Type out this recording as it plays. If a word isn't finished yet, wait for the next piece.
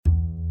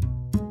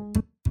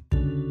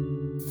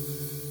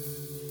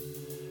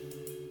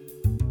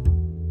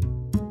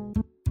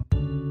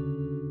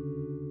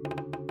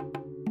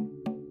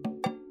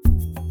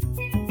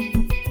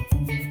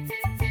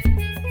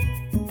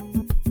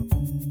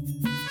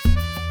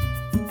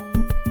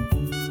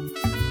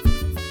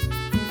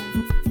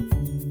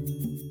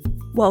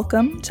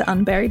Welcome to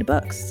Unburied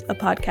Books, a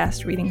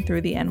podcast reading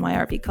through the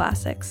NYRB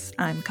classics.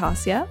 I'm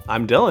Kasia.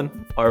 I'm Dylan.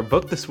 Our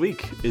book this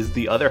week is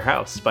The Other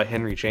House by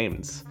Henry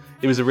James.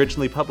 It was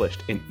originally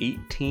published in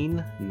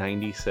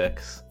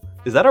 1896.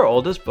 Is that our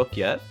oldest book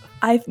yet?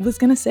 I was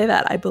going to say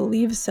that. I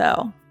believe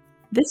so.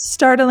 This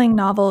startling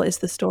novel is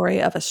the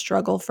story of a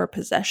struggle for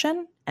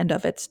possession and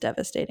of its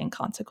devastating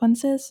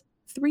consequences.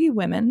 3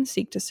 women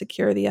seek to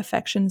secure the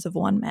affections of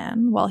one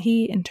man, while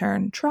he, in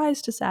turn,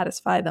 tries to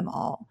satisfy them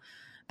all.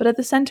 But at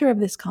the center of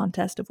this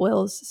contest of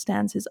wills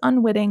stands his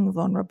unwitting,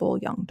 vulnerable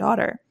young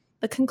daughter.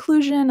 The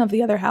conclusion of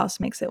The Other House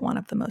makes it one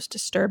of the most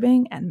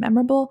disturbing and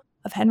memorable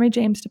of Henry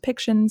James'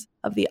 depictions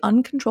of the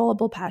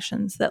uncontrollable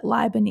passions that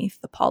lie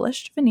beneath the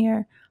polished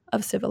veneer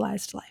of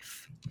civilized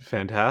life.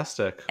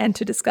 Fantastic. And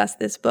to discuss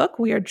this book,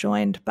 we are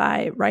joined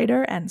by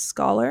writer and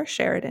scholar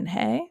Sheridan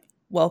Hay.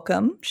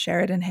 Welcome,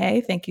 Sheridan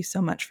Hay. Thank you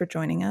so much for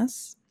joining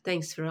us.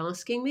 Thanks for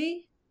asking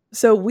me.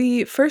 So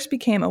we first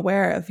became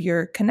aware of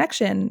your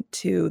connection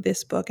to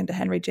this book and to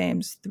Henry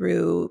James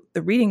through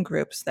the reading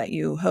groups that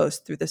you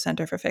host through the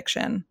Center for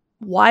Fiction.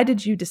 Why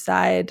did you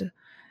decide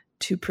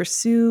to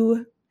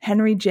pursue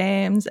Henry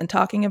James and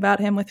talking about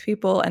him with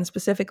people, and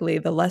specifically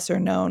the lesser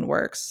known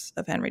works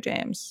of Henry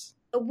James?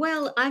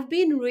 Well, I've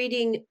been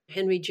reading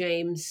Henry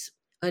James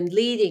and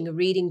leading a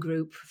reading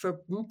group for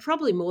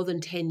probably more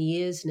than 10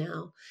 years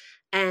now.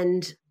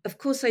 And of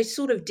course, I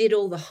sort of did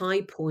all the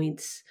high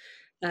points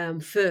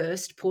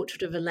first: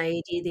 Portrait of a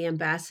Lady, The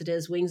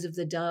Ambassadors, Wings of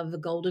the Dove, The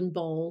Golden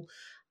Bowl.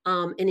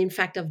 And in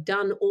fact, I've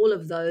done all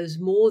of those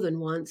more than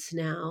once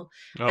now.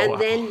 Wow.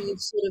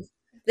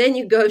 Then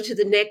you go to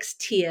the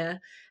next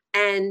tier.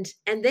 And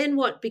then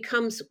what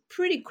becomes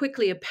pretty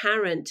quickly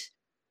apparent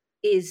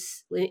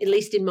is, at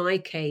least in my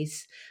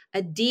case,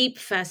 a deep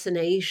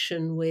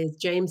fascination with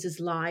James's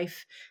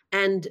life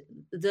and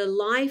the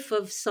life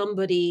of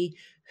somebody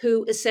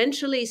who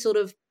essentially sort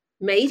of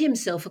made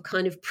himself a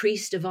kind of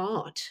priest of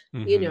art.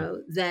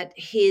 Mm-hmm. That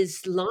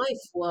his life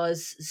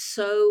was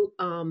so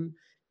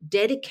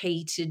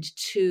dedicated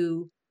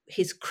to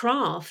his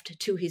craft,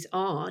 to his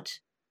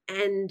art,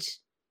 and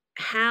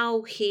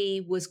how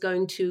he was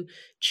going to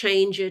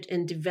change it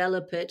and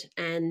develop it.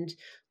 And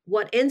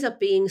what ends up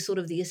being sort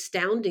of the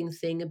astounding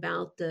thing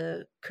about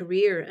the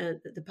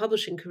career, the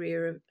publishing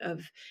career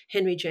of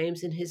Henry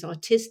James and his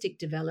artistic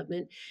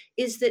development,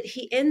 is that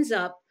he ends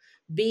up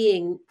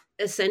being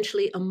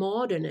essentially a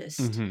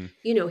modernist. Mm-hmm.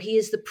 He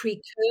is the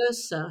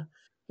precursor.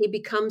 He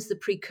becomes the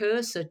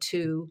precursor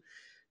to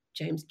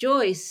James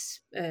Joyce,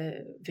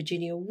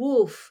 Virginia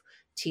Woolf,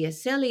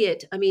 T.S.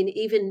 Eliot. I mean,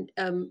 even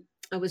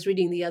I was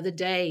reading the other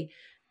day,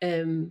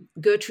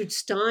 Gertrude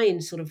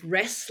Stein sort of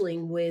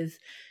wrestling with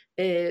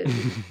the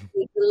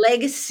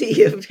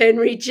legacy of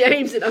Henry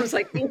James. And I was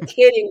like, you're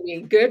kidding me,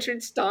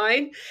 Gertrude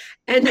Stein?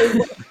 And at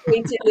one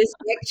point in this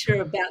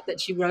lecture that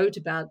she wrote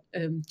about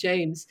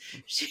James,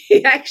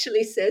 she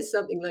actually says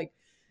something like,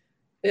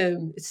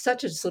 it's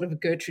such a sort of a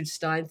Gertrude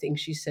Stein thing.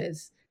 She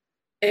says,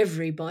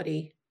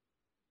 everybody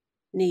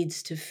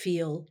needs to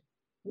feel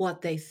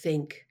what they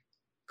think,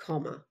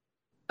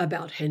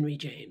 about Henry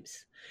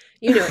James.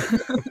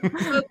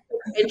 So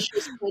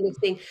contentious kind of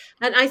thing.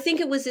 And I think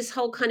it was this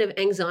whole kind of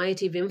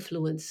anxiety of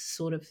influence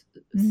sort of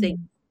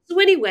thing. So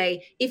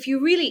anyway, if you're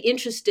really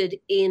interested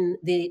in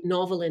the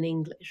novel in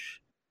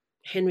English,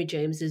 Henry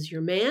James is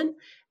your man.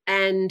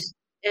 And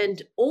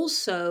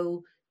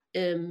also,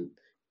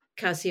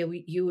 Cassia,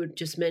 you were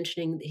just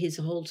mentioning his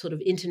whole sort of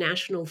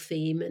international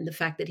theme and the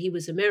fact that he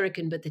was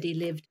American, but that he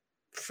lived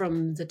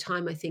from the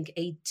time, I think,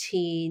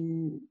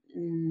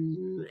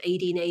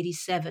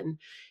 1887,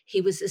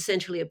 he was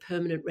essentially a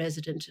permanent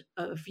resident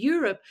of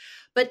Europe.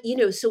 But,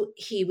 so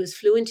he was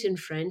fluent in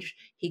French.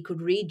 He could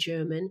read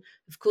German.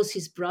 Of course,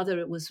 his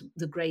brother was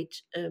the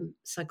great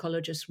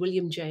psychologist,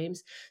 William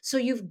James. So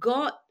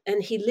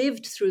and he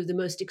lived through the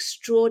most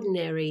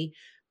extraordinary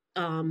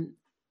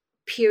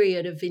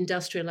period of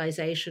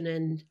industrialization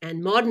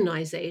and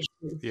modernization.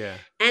 Yeah.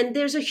 And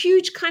there's a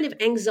huge kind of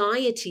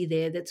anxiety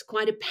there that's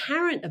quite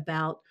apparent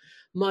about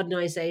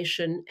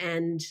modernization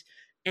and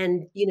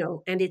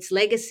its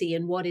legacy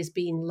and what is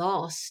being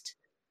lost.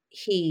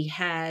 He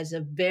has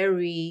a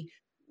very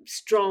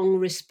strong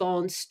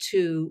response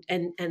to,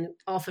 and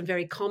often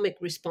very comic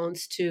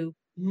response to,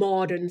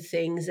 modern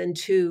things and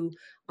to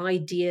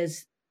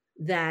ideas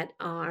that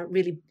are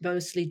really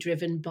mostly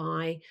driven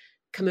by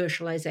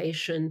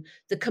commercialization.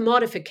 The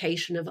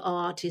commodification of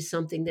art is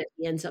something that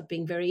he ends up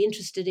being very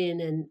interested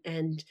in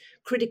and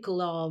critical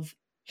of.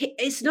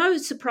 It's no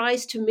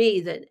surprise to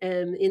me that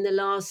in the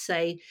last,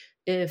 say,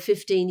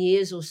 15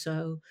 years or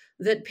so,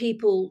 that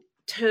people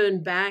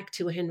turn back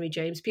to Henry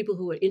James, people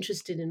who are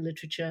interested in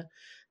literature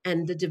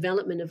and the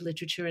development of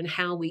literature and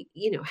how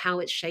how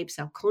it shapes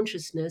our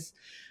consciousness.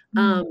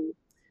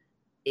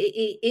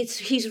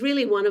 He's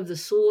really one of the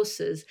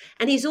sources,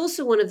 and he's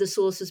also one of the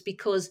sources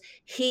because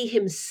he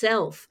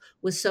himself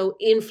was so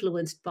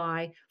influenced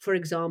by, for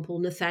example,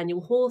 Nathaniel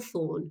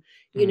Hawthorne,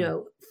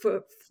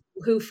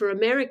 who for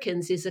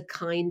Americans is a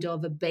kind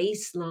of a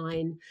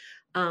baseline,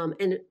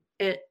 and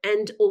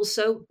And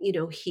also,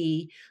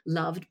 he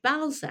loved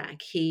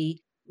Balzac.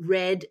 He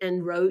read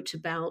and wrote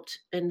about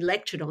and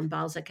lectured on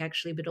Balzac,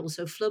 actually, but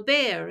also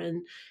Flaubert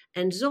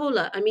and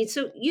Zola. I mean,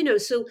 so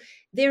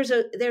there's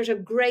a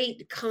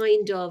great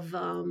kind of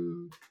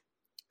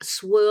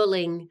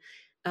swirling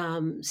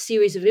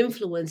series of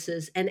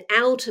influences, and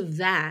out of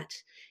that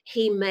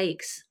he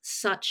makes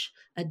such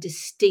a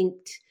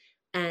distinct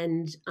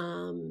and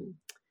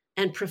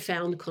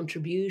profound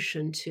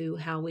contribution to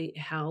how we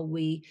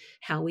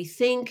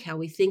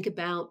think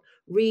about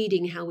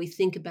reading, how we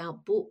think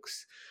about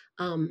books,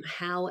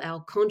 how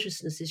our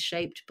consciousness is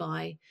shaped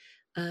by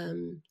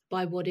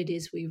what it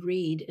is we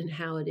read, and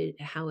how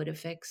it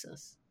affects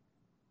us.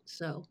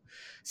 So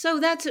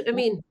that's, I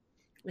mean,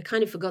 I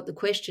kind of forgot the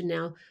question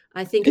now.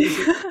 I think it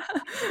was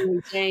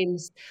Henry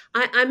James.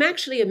 I'm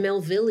actually a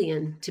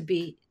Melvillian, to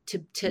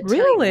tell you.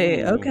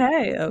 Really? Ooh.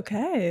 Okay,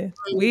 okay.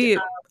 And We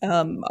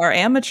are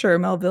amateur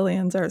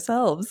Melvillians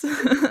ourselves. maybe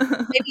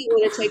you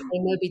want to take my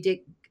Moby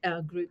Dick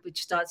group,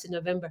 which starts in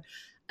November.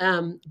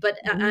 I'm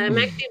Ooh.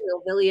 actually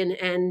a Melvillian,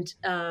 and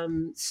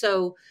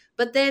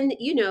but then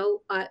you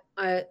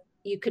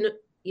can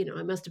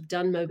I must have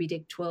done Moby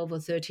Dick 12 or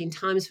 13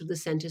 times for the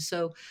center.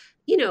 So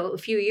a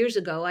few years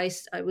ago, I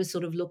was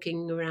sort of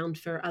looking around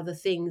for other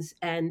things,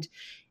 and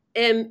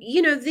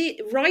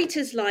the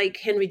writers like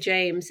Henry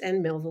James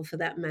and Melville, for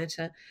that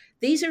matter,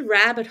 these are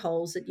rabbit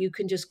holes that you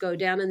can just go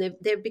down, and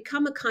they've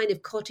become a kind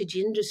of cottage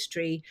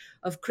industry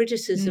of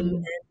criticism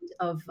Mm,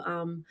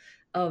 and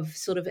of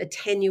sort of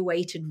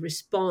attenuated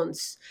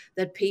response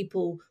that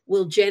people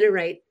will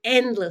generate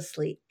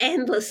endlessly.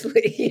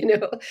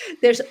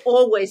 There's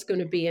always going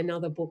to be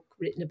another book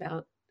written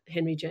about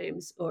Henry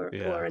James, or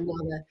Yeah.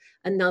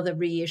 another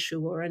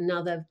reissue, or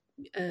another.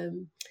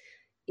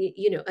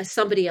 As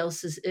somebody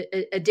else's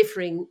a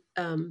differing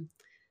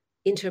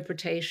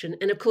interpretation,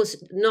 and of course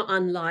not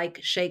unlike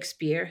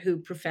Shakespeare, who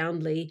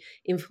profoundly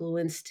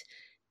influenced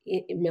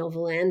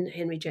Melville and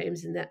Henry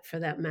James, in that, for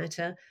that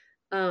matter.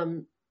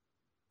 um,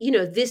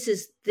 this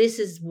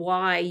is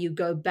why you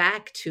go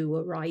back to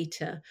a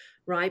writer,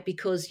 right?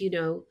 Because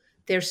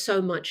there's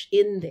so much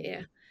in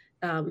there.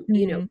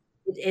 mm,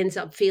 It ends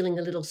up feeling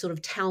a little sort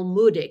of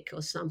Talmudic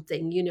or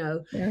something. yeah.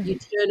 You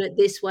turn it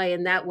this way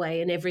and that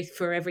way, and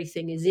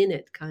everything is in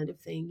it, kind of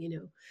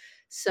thing.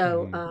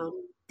 So Hmm.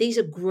 these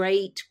are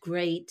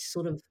great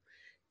sort of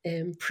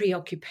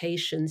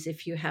preoccupations,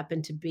 if you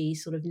happen to be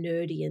sort of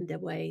nerdy in the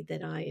way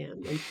that I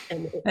am,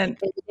 and And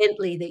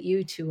evidently that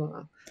you two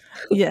are.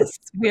 yes,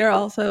 we are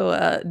also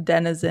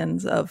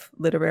denizens of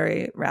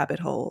literary rabbit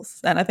holes,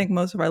 and I think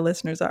most of our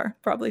listeners are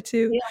probably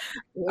too. Yeah,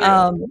 we're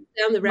Um,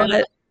 down the rabbit but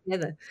hole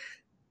together.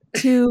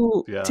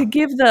 to Yeah.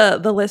 give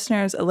the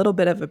listeners a little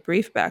bit of a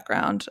brief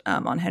background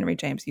on Henry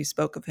James, you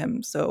spoke of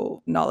him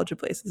so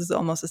knowledgeably. So this is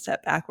almost a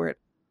step backward.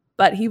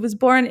 But he was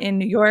born in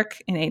New York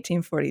in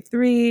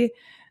 1843.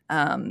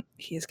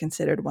 He is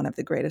considered one of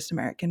the greatest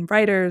American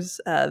writers,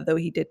 though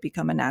he did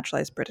become a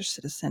naturalized British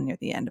citizen near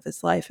the end of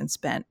his life and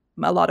spent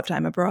a lot of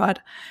time abroad.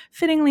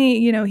 Fittingly,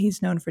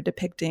 he's known for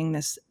depicting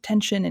this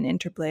tension and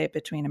interplay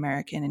between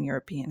American and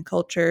European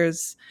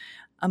cultures.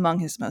 Among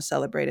his most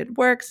celebrated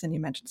works, and you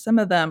mentioned some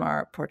of them,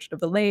 are Portrait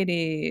of a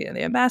Lady,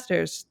 The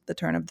Ambassadors, The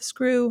Turn of the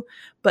Screw,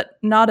 but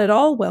not at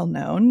all well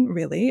known,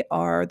 really,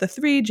 are the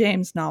three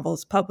James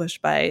novels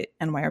published by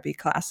NYRB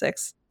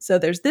Classics. So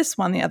there's this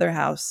one, The Other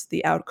House,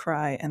 The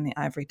Outcry, and The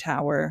Ivory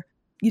Tower.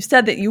 You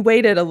said that you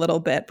waited a little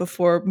bit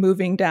before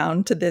moving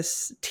down to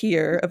this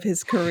tier of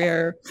his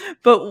career,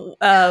 but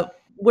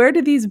where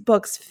do these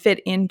books fit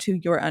into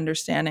your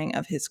understanding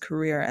of his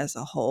career as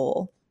a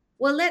whole?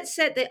 Well, let's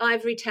set the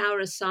Ivory Tower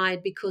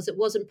aside because it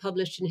wasn't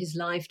published in his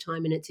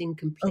lifetime and it's Okay,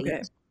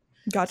 incomplete.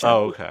 gotcha.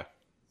 Oh, okay.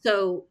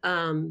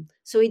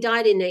 So he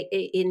died in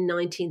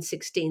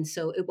 1916,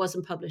 so it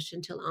wasn't published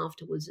until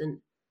afterwards. And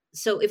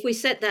so if we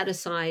set that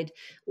aside,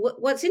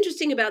 what's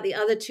interesting about the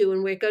other two,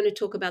 and we're going to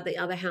talk about the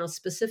other house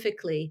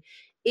specifically,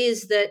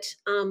 is that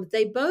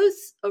they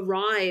both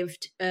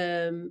arrived.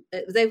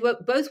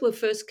 Both were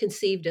first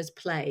conceived as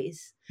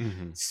plays.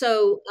 Hmm.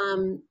 So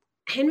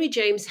Henry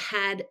James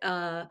had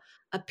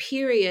a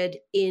period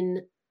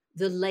in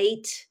the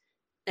late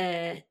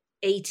uh,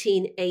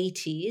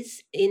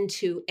 1880s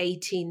into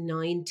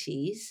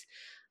 1890s,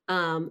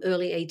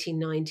 early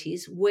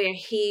 1890s, where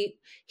he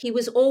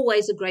was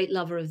always a great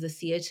lover of the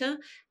theater,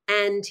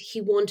 and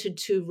he wanted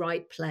to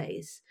write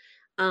plays.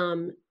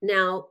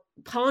 Now,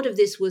 part of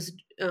this was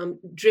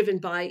driven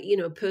by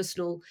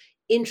personal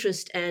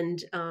interest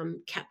and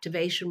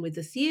captivation with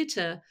the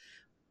theater,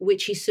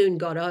 which he soon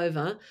got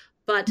over.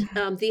 But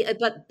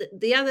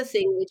the other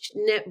thing,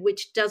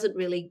 which doesn't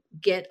really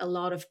get a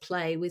lot of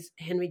play with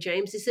Henry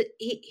James, is that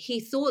he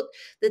thought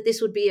that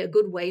this would be a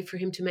good way for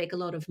him to make a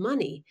lot of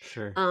money,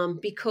 Sure.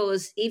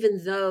 because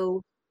even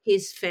though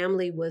his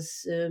family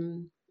was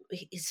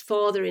his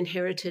father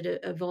inherited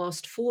a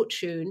vast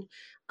fortune,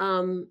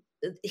 um,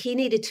 he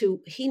needed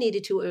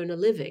to earn a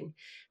living.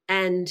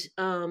 And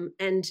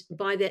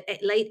by the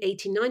late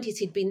 1890s,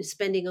 he'd been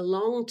spending a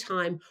long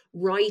time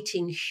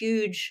writing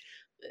huge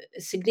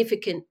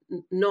significant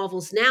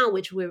novels now,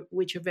 which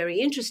are very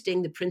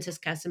interesting. The Princess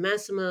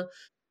Casamassima,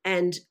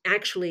 and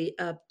actually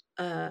a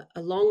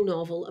long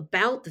novel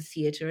about the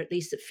theater, at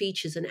least that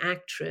features an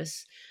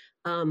actress,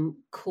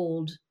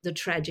 called The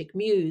Tragic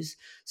Muse.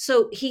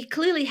 So he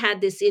clearly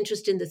had this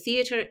interest in the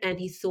theater, and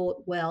he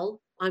thought,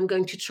 well, I'm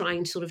going to try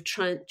and sort of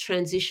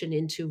transition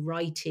into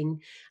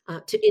writing,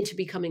 into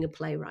becoming a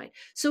playwright.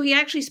 So he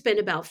actually spent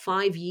about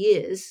 5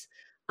 years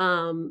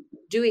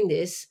doing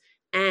this,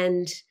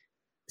 and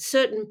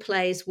certain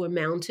plays were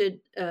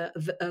mounted.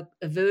 A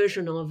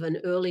version of an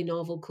early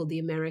novel called The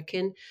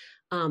American,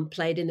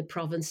 played in the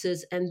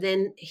provinces. And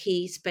then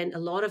he spent a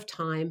lot of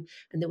time,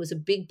 and there was a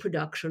big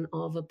production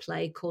of a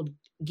play called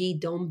Guy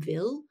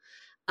d'Hommeville.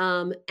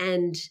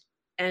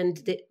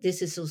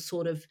 This is a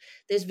sort of,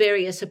 there's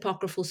various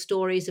apocryphal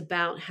stories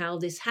about how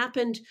this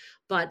happened,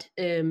 but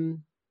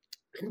and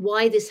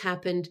why this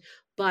happened.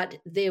 But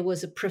there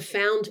was a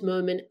profound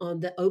moment on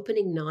the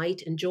opening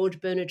night, and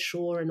George Bernard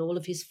Shaw and all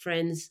of his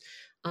friends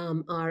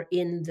are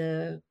in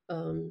the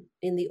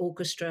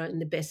orchestra in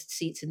the best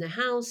seats in the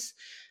house.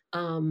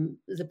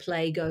 The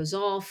play goes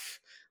off.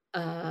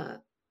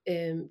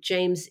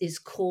 James is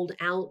called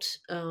out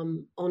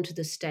onto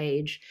the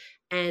stage,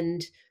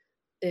 and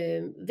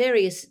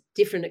various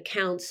different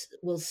accounts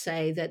will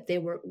say that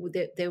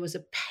there was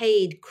a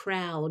paid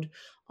crowd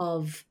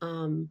of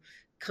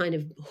kind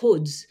of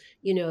hoods,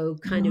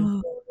 kind of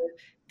Oh,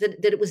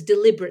 that it was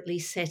deliberately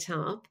set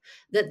up,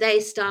 that they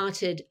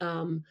started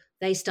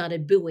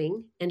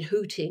booing and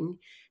hooting,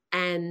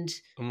 and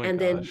Oh my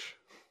then gosh.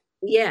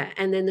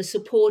 and then the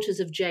supporters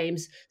of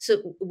James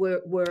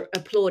were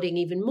applauding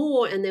even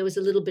more, and there was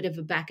a little bit of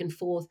a back and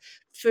forth.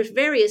 For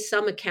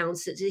some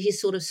accounts, he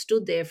sort of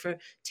stood there for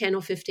 10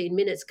 or 15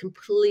 minutes,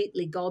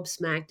 completely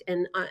gobsmacked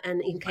and my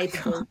God.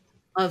 incapable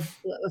of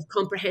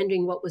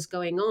comprehending what was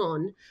going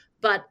on.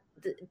 But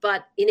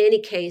in any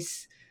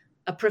case,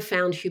 a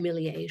profound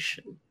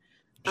humiliation.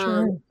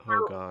 Um, Sure.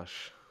 Oh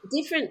gosh.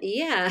 Different,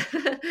 yeah.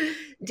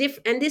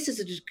 And this is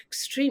an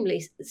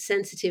extremely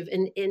sensitive,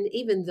 and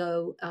even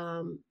though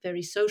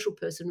very social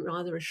person,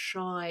 rather a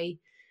shy,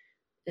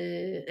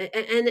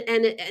 and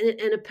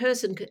a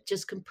person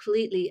just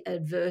completely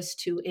adverse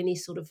to any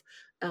sort of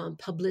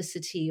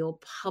publicity or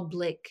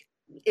public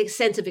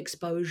sense of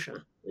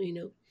exposure.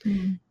 Mm.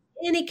 In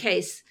any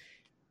case,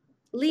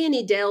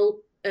 Leonie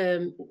Dell,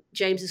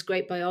 James's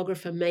great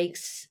biographer,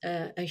 makes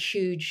a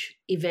huge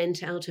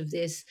event out of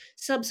this.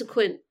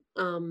 Subsequent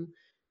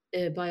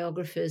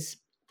biographers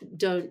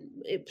don't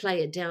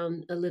play it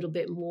down a little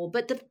bit more,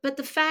 but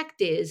the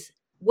fact is,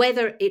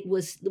 whether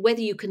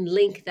you can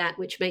link that,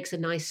 which makes a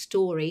nice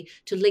story,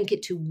 to link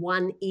it to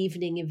one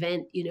evening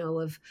event,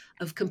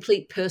 of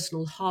complete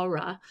personal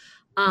horror.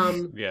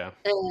 Yeah.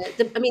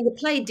 The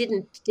play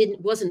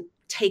wasn't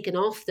taken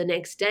off the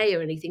next day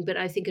or anything, but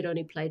I think it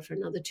only played for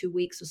another 2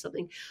 weeks or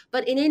something.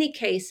 But in any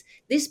case,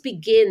 this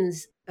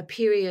begins a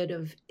period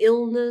of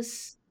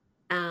illness,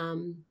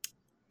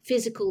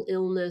 physical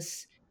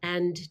illness,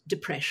 and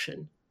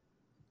depression.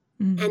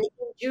 Mm. And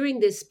during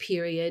this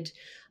period,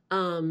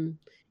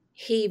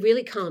 he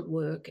really can't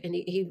work, and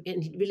he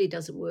really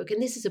doesn't work.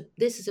 And this is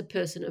a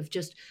person of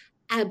just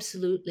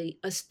absolutely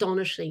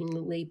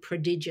astonishingly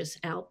prodigious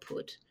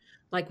output.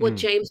 Like what Mm.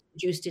 James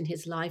produced in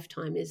his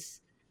lifetime is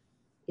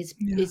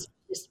Yeah. just,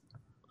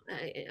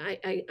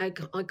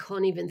 I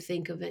can't even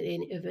think of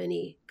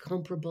any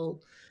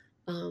comparable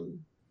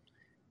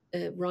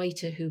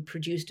writer who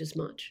produced as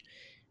much.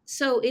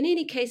 So in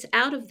any case,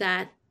 out of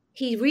that,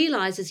 he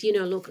realizes,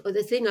 look,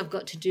 the thing I've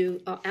got to do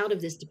out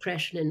of this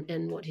depression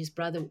and what his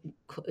brother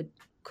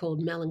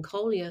called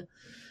melancholia,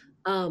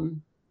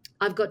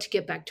 I've got to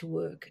get back to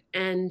work.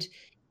 And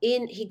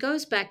he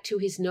goes back to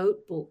his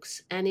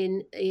notebooks, and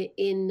in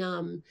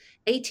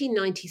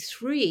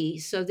 1893,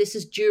 so this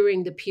is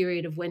during the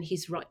period of when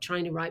he's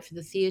trying to write for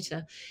the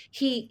theater,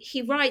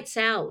 he writes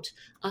out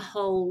a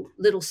whole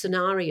little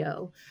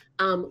scenario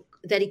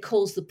that he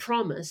calls The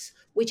Promise,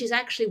 which is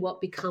actually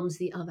what becomes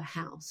The Other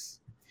House.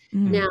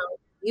 Mm. Now,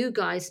 you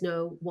guys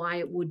know why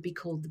it would be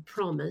called The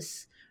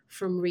Promise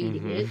from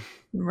reading Mm-hmm. it.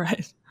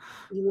 Right.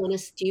 Why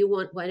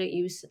don't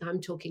you, I'm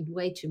talking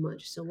way too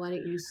much, so why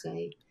don't you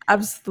say?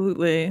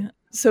 Absolutely.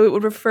 So it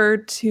would refer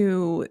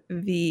to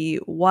the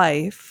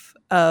wife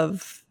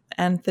of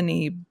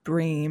Anthony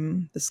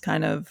Bream, this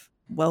kind of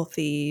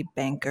wealthy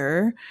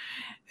banker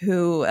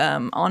who,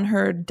 on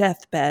her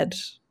deathbed,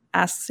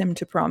 asks him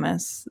to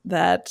promise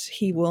that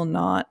he will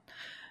not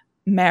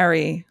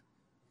marry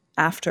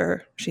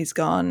after she's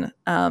gone.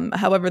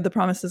 However, the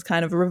promise is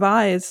kind of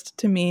revised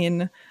to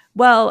mean,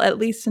 well, at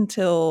least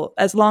until,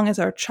 as long as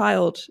our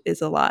child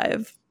is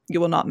alive, you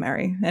will not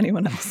marry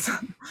anyone else.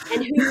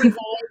 And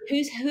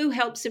who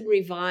helps him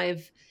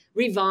revise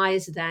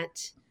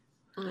that?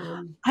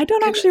 I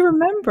don't actually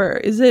remember.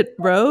 Is it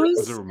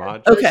Was it Rose?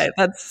 Ramaj? Okay,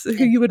 that's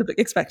who you would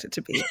expect it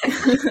to be.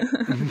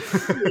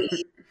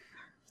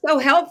 So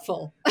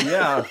helpful.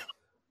 Yeah.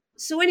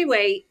 So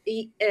anyway,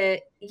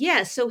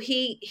 so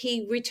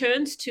he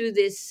returns to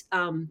this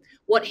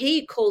what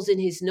he calls in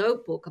his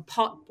notebook a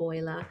pot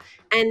boiler,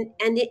 and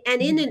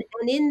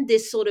in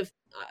this sort of,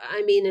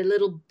 I mean, a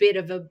little bit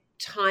of a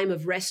time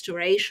of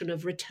restoration,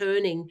 of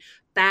returning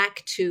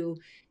back to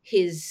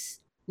his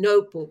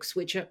notebooks,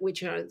 which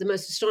are the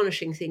most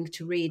astonishing thing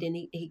to read, and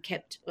he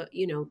kept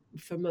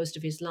for most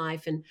of his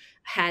life, and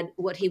had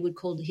what he would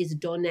call his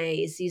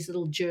données, these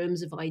little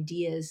germs of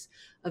ideas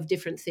of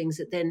different things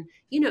that then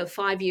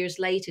 5 years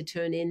later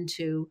turn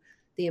into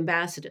the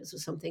ambassadors or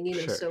something,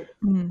 Sure. so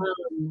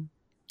Mm.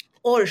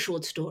 or a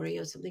short story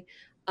or something.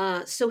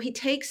 So he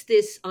takes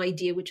this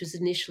idea, which was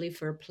initially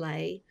for a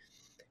play,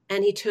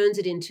 and he turns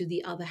it into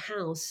The Other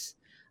House.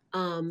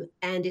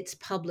 And it's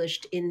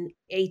published in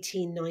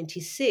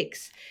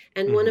 1896.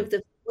 And Hmm.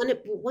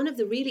 one of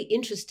the really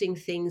interesting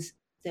things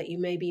that you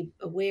may be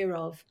aware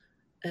of,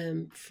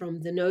 from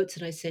the notes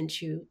that I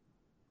sent you,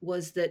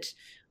 was that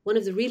one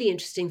of the really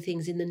interesting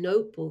things in the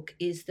notebook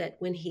is that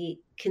when he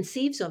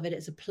conceives of it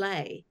as a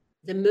play,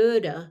 the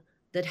murder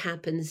that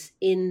happens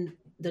in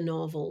the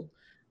novel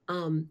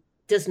um,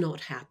 does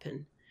not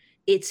happen.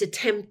 It's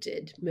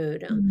attempted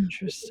murder,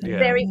 which is a Yeah.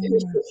 very,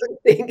 Interesting. very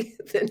different thing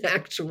than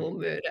actual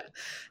murder.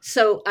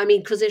 So, I mean,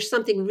 because there's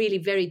something really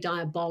very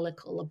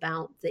diabolical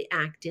about the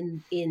act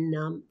in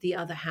The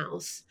Other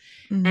House,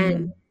 and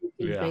Mm-hmm. we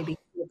can Yeah. maybe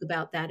talk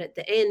about that at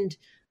the end.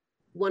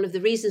 One of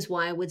the reasons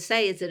why I would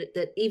say is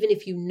that even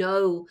if you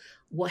know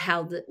what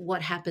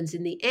happens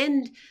in the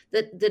end,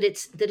 that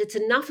it's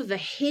enough of a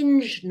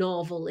hinge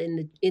novel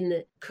in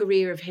the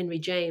career of Henry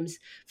James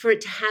for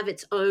it to have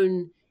its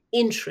own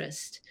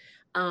interest.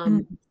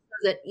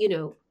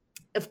 That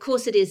of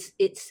course,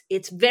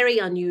 it's very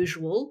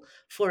unusual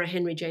for a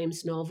Henry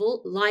James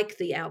novel, like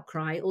The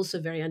Outcry,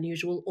 also very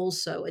unusual,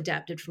 also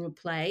adapted from a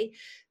play.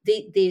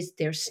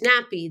 They're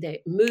snappy,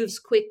 they moves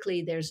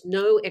quickly, there's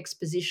no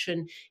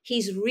exposition.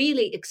 He's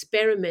really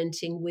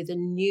experimenting with a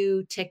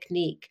new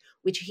technique,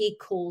 which he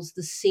calls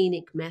the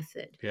scenic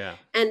method. Yeah.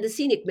 And the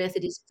scenic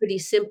method is pretty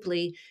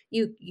simply,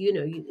 you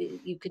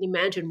can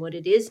imagine what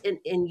it is, and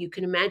you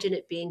can imagine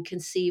it being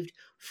conceived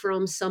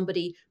from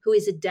somebody who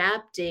is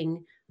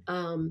adapting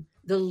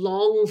the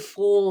long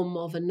form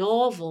of a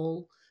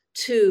novel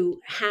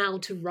to how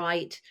to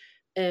write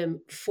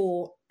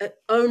for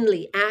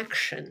only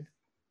action,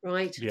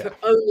 right? Yeah. For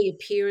only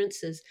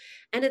appearances.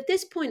 And at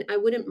this point, I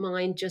wouldn't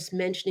mind just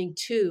mentioning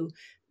too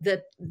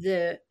the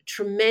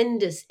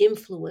tremendous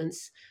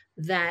influence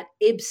that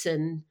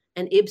Ibsen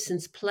and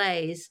Ibsen's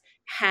plays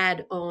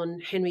had on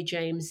Henry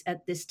James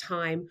at this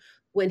time,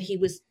 when he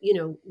was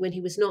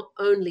not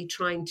only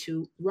trying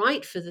to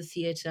write for the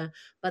theater,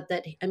 but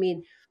that, I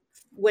mean,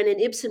 when an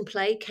Ibsen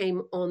play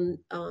came on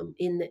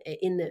in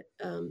the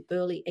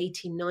early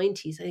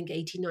 1890s, I think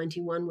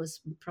 1891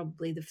 was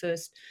probably the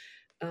first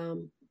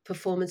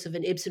performance of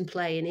an Ibsen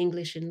play in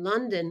English in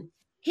London.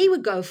 He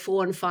would go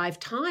 4 and 5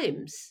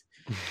 times,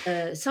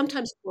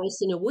 sometimes twice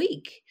in a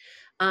week.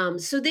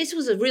 So this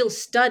was a real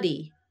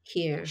study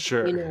here,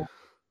 Sure.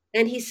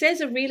 and he says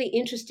a really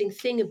interesting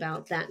thing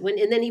about that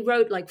and then he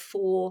wrote like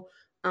 4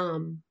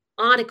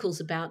 articles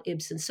about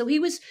Ibsen. So he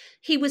was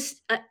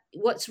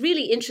what's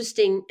really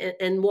interesting,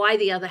 and why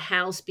The Other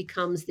House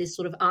becomes this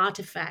sort of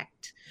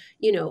artifact,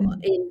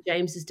 in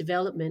James's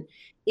development,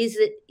 is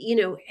that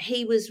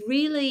he was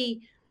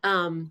really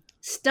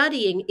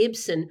studying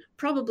Ibsen,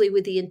 probably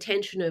with the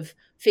intention of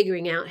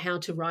figuring out how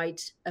to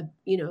write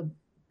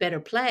better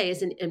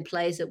plays, and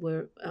plays that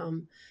were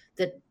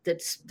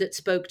that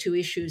spoke to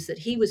issues that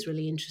he was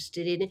really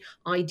interested in,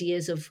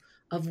 ideas of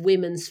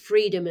women's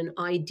freedom, and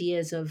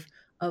ideas of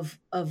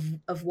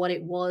what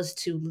it was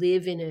to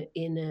live in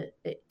a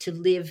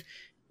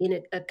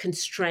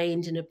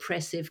constrained and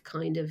oppressive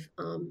kind of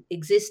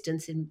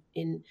existence,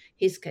 in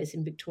his case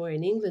in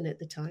Victorian England at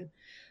the time.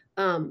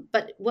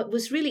 But what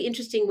was really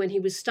interesting when he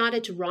was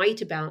started to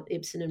write about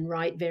Ibsen and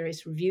write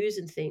various reviews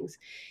and things,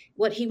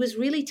 what he was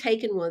really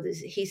taken was,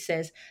 he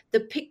says, the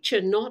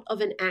picture not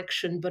of an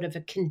action but of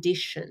a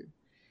condition.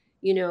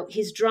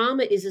 His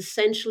drama is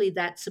essentially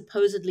that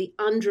supposedly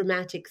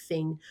undramatic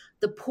thing,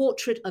 the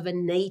portrait of a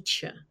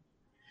nature.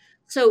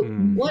 So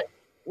Mm.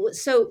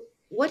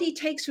 what he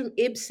takes from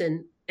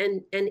Ibsen,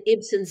 and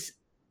Ibsen's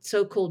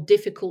so-called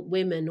difficult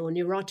women, or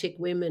neurotic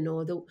women,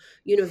 or the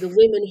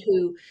women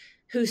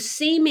who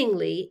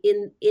seemingly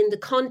in the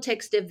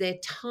context of their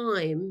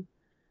time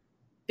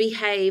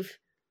behave,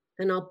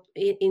 and I'll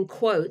in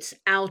quotes,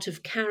 out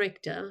of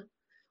character.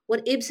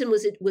 What Ibsen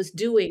was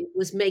doing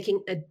was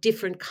making a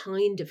different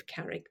kind of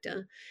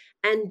character,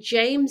 and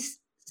James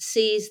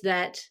sees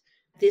that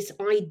this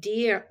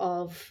idea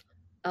of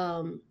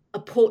a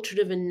portrait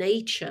of a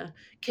nature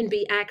can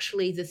be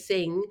actually the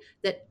thing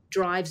that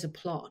drives a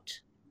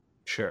plot.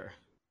 Sure.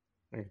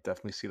 I can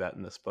definitely see that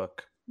in this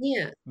book.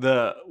 Yeah.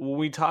 When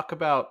we talk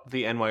about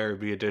the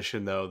NYRB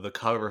edition, though, the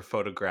cover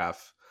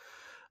photograph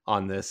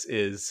on this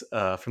is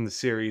from the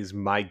series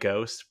My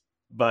Ghost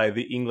by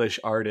the English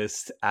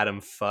artist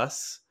Adam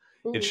Fuss.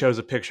 It Mhm. shows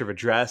a picture of a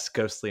dress,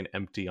 ghostly and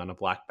empty, on a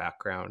black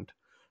background.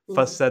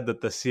 Fuss said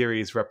that the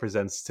series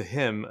represents to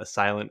him a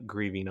silent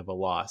grieving of a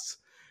loss.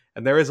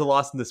 And there is a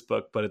loss in this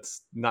book, but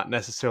it's not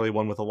necessarily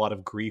one with a lot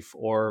of grief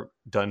or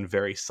done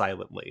very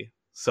silently.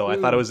 So I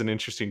thought it Mm. was an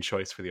interesting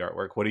choice for the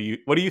artwork. What do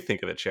you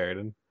think of it,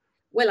 Sheridan?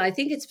 Well, I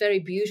think it's very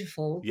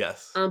beautiful,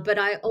 Yes. but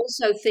I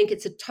also think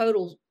it's a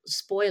total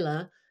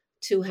spoiler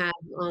to have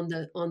on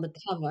the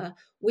cover,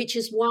 which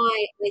is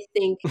why I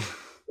think,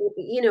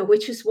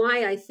 which is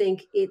why I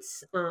think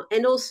it's,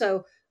 and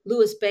also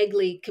Louis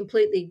Begley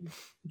completely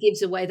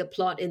gives away the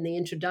plot in the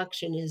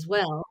introduction as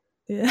well.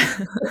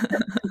 Yeah.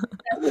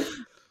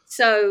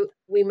 So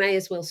we may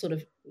as well sort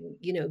of,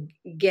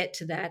 get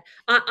to that.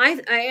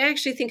 I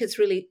actually think it's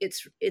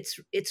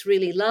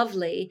really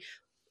lovely.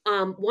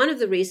 One of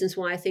the reasons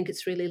why I think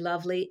it's really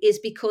lovely is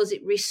because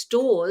it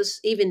restores,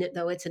 even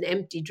though it's an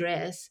empty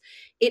dress,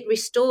 it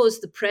restores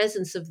the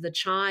presence of the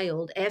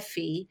child,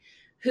 Effie,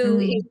 who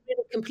is Mm.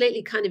 really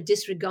completely kind of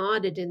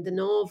disregarded in the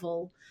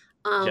novel,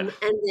 Yeah.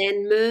 and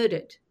then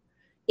murdered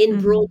in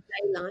broad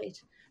Mhm.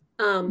 daylight.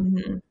 Um,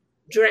 Mhm.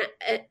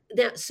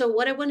 so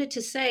what I wanted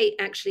to say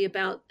actually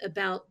about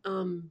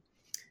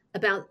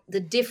the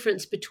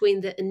difference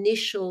between the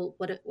initial,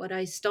 what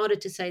I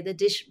started to say, the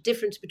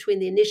difference between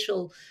the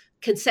initial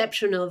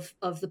conception of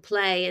the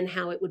play and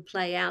how it would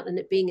play out, and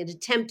it being an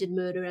attempted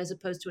murder as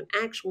opposed to an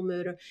actual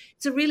murder.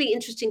 It's a really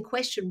interesting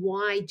question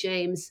why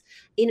James,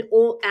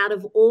 out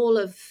of all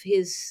of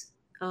his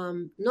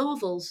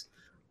novels,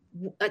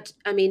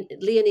 I mean,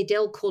 Leonie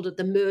Dell called it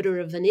the murder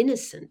of an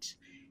innocent,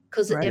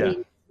 because I Right. Yeah.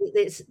 mean,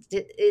 it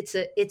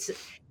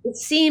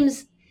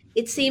seems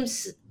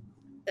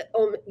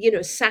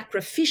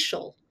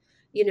sacrificial,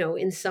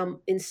 in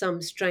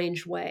some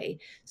strange way.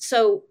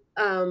 So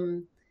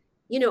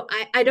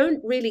I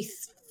don't really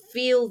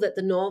feel that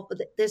the novel,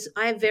 there's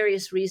I have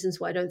various reasons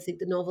why I don't think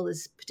the novel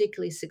is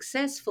particularly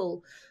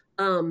successful,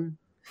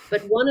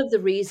 but one of the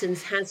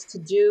reasons has to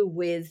do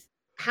with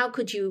how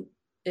could you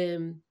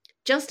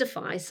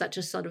justify such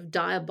a sort of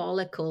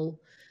diabolical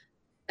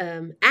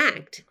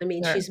act. I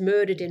mean, Sure. she's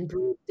murdered in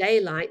broad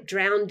daylight,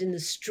 drowned in the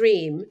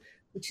stream,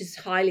 which is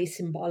highly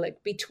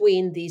symbolic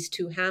between these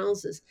two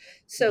houses.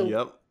 So,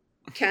 Yep.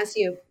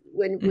 Cassia,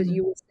 when Mhm.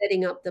 you were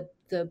setting up the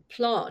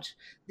plot,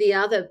 the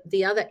other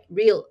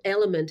real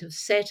element of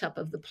setup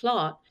of the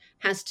plot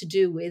has to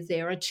do with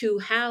there are two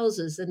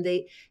houses, and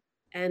the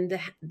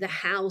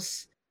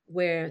house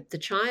where the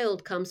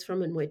child comes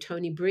from and where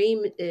Tony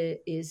Bream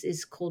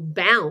is called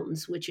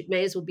Bounds, which it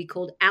may as well be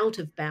called Out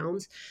of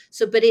Bounds.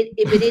 So, but it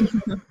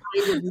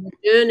kind of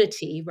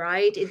modernity,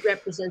 right? It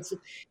represents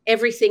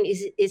everything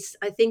is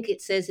I think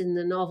it says in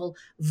the novel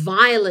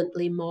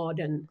violently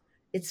modern.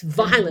 It's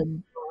violent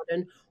Mhm.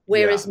 modern, Yeah.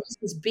 whereas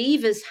Mrs.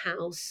 Beaver's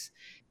house,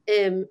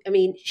 I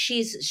mean,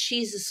 she's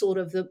a sort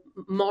of the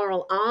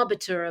moral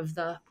arbiter of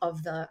the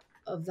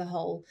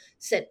whole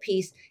set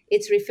piece.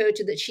 It's referred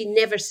to that she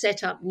never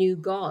set up new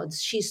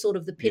gods. She's sort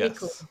of the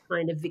pinnacle Yes. of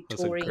kind of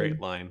That's a great Victorian,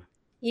 line.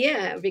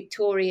 yeah,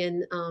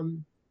 Victorian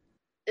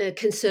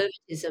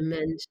conservatism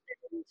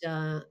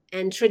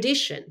and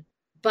tradition.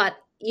 But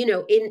in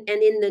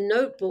the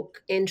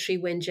notebook entry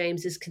when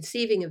James is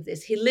conceiving of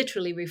this, he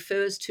literally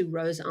refers to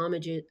Rose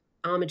Armiger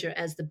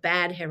as the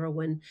bad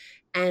heroine,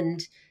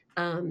 and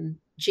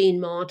Jean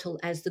Martle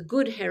as the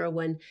good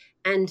heroine,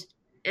 and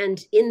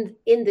in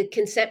the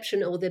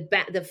conception or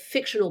the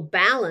fictional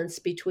balance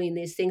between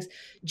these things,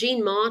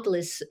 Jean Martle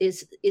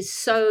is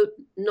so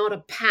not a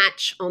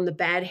patch on the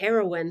bad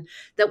heroine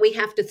that we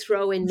have to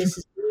throw in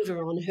Mrs.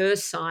 Beaver on her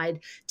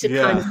side to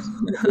kind Yeah.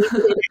 of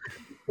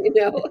you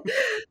know.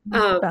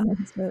 Um,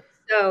 Balance it.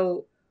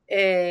 so,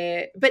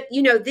 but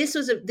this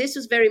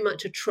was very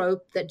much a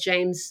trope that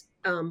James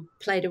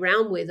played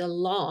around with a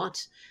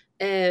lot,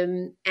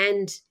 and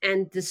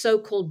the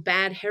so-called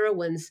bad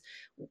heroines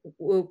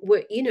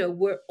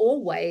were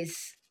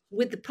always,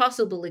 with the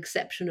possible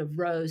exception of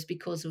Rose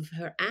because of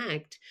her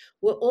act,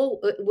 were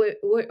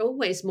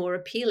always more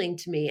appealing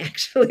to me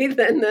actually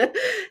than the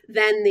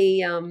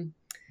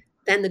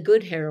than the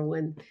good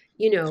heroine. I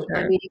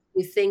Sure. mean,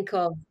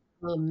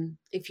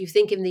 if you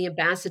think in the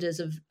ambassadors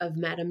of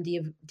Madame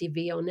de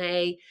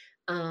Vionnet,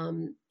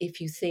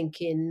 if you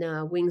think in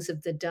Wings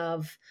of the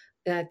Dove,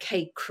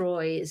 Kate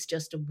Croy is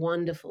just a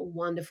wonderful,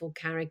 wonderful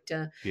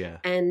character, Yeah.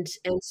 and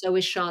so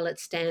is Charlotte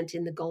Stant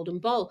in The Golden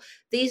Bowl.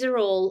 These are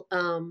all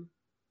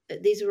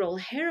these are all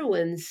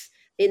heroines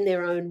in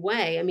their own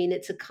way. I mean,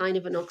 it's a kind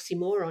of an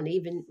oxymoron,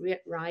 even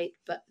right,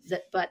 but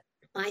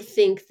I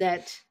think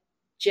that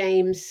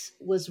James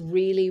was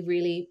really,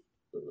 really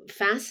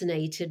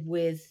fascinated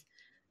with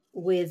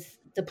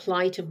the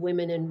plight of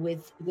women and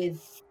with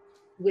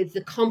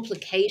the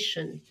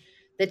complication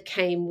that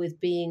came with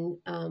being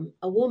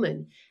a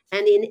woman.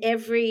 And in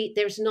every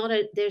there's not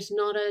a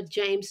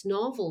James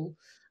novel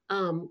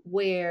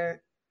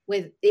where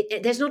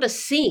there's not a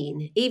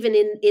scene, even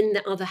in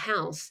the other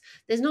house.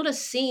 There's not a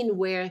scene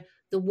where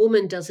the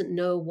woman doesn't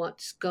know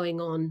what's going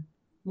on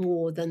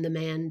more than the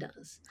man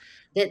does.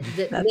 That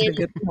That's a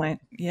good point.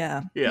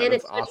 Yeah. Yeah, men are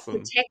that's kind of awesome.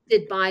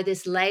 protected by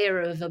this layer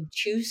of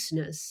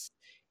obtuseness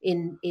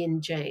in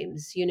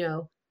James.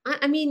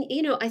 I mean,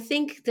 I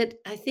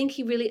think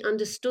he really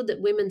understood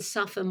that women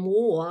suffer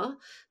more,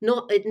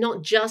 not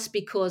just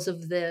because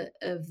of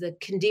the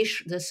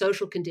condition, the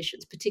social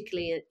conditions,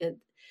 particularly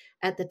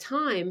at the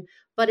time,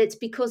 but it's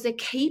because they're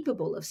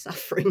capable of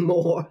suffering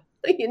more.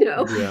 And Yeah.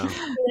 I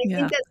think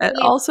Yeah. that's And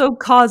really also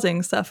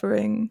causing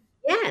suffering.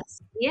 yes,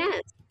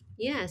 yes,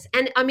 yes.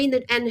 And I mean,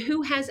 and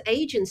who has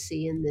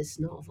agency in this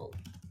novel?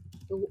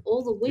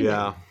 All the women.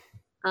 Yeah.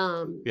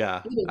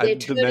 Yeah. They're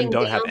The men turning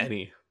don't have down.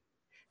 any.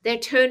 They're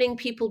turning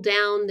people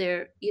down.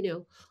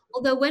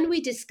 Although when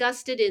we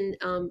discussed it in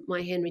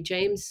my Henry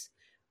James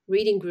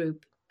reading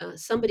group,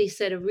 somebody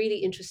said a really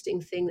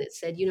interesting thing that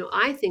said,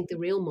 I think the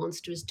real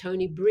monster is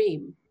Tony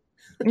Bream.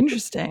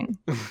 Interesting.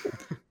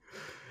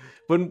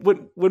 When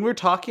we're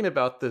talking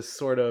about this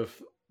sort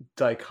of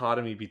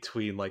dichotomy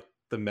between like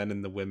the men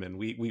and the women,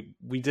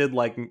 we did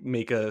like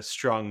make a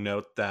strong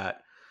note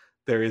that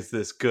there is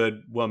this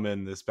good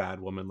woman, this bad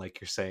woman, like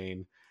you're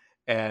saying,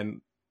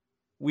 and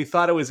we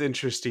thought it was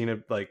interesting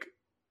of like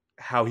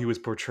how he was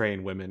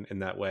portraying women in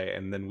that way,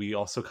 and then we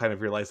also kind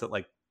of realized that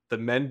like the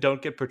men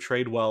don't get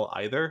portrayed well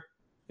either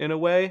in a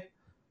way.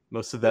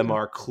 Most of them Mm,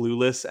 are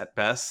clueless at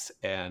best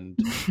and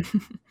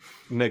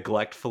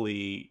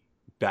neglectfully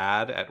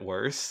bad at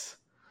worst.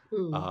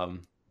 mm.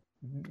 um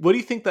what do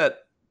you think that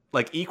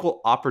like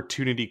equal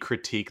opportunity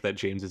critique that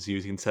James is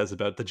using says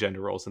about the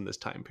gender roles in this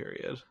time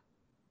period?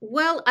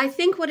 Well, I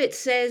think what it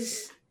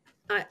says,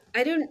 I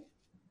don't,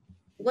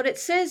 what it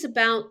says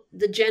about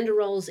the gender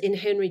roles in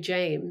Henry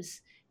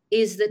James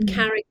is that Mm.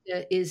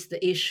 character is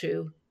the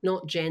issue,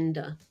 not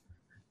gender.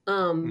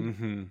 Um,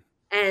 Mm-hmm.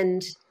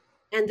 and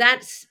and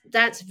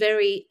that's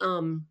very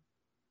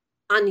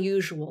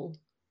unusual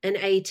and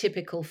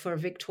atypical for a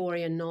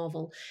Victorian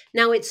novel.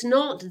 Now, it's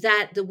not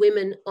that the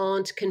women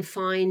aren't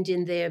confined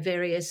in their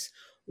various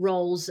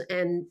roles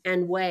and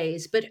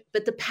ways, but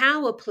the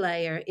power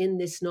player in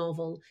this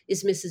novel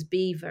is Mrs.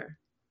 Beaver.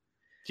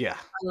 Yeah,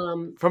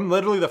 Um, from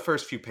literally the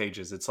first few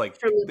pages it's like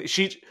from the,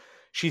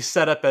 she's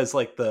set up as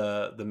like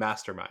the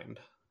mastermind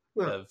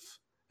right, of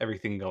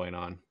everything going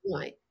on.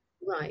 right,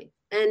 right,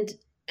 and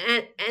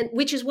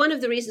which is one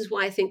of the reasons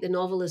why I think the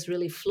novel is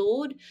really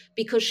flawed,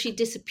 because she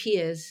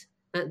disappears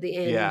at the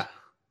end. Yeah.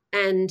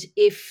 And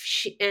if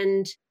she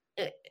and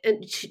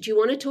do you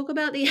want to talk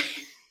about the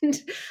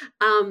end?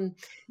 um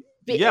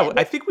Yeah,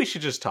 I think we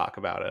should just talk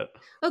about it.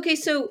 okay,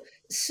 so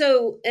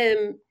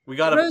We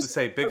gotta Rose,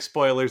 say big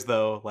spoilers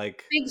though,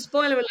 like big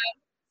spoiler alert.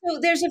 So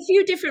there's a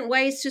few different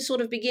ways to sort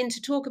of begin to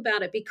talk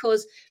about it,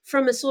 because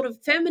from a sort of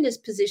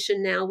feminist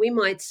position now, we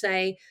might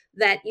say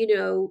that,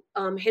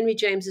 Henry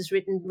James has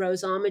written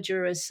Rose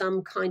Armiger as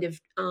some kind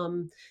of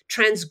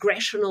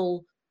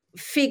transgressional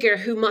figure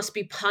who must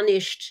be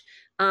punished,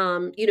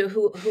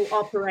 who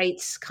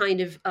operates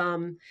kind of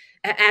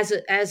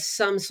as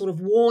some sort of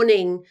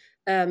warning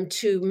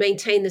to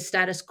maintain the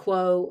status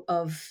quo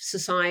of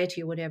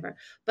society or whatever.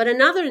 But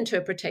another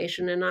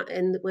interpretation,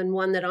 and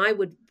one that I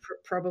would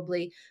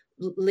probably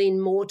lean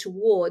more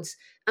towards,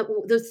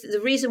 the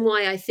reason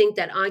why I think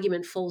that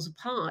argument falls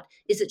apart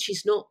is that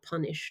she's not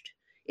punished;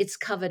 it's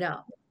covered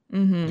up.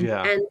 Mm-hmm.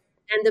 yeah.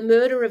 And the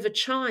murder of a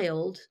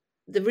child,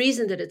 the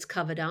reason that it's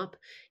covered up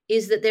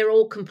is that they're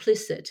all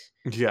complicit,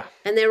 Yeah.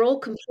 and they're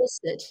all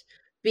complicit.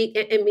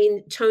 I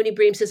mean, Tony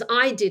Bream says,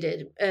 I did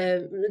it.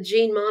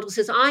 Jean Martle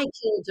says, I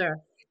killed her.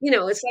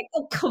 It's like,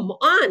 oh, come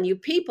on, you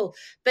people.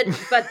 But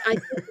I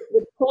think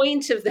the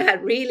point of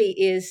that really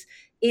is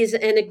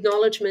an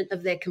acknowledgement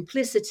of their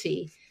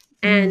complicity.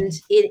 And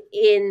Mm.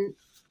 in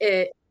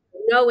uh,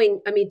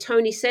 knowing, I mean,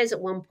 Tony says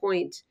at one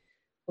point,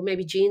 or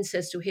maybe Jean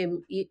says to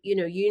him, you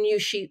knew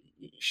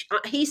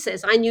he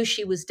says, I knew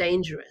she was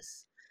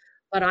dangerous,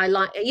 but I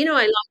like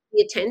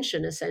the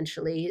attention,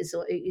 essentially, is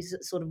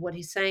sort of what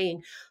he's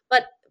saying.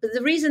 But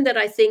the reason that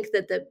I think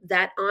that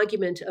that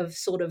argument of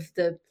sort of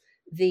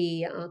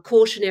the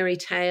cautionary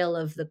tale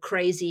of the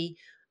crazy,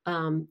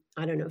 I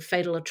don't know,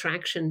 fatal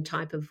attraction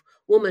type of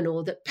woman,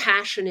 or that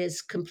passion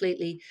is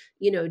completely,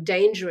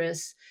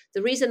 dangerous.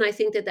 The reason I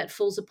think that that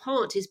falls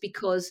apart is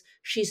because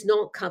she's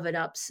not covered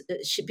up,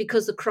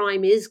 because the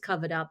crime is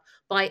covered up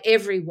by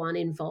everyone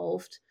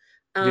involved.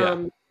 Yeah.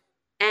 Um,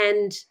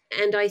 and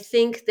I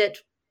think that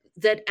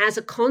as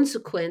a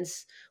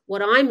consequence,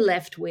 what I'm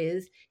left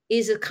with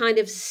is a kind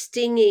of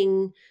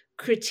stinging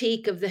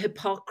critique of the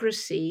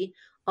hypocrisy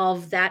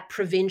of that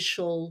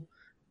provincial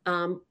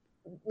um,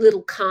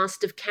 little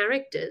cast of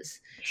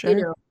characters. You Sure.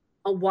 know,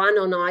 a one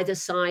on either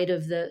side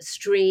of the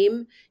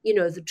stream.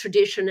 The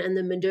tradition and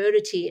the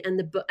modernity, and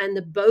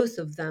the both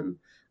of them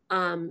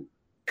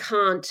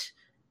can't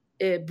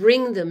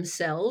bring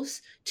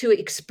themselves to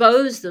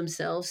expose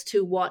themselves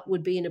to what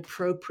would be an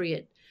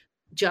appropriate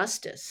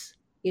justice,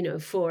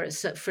 for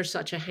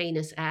such a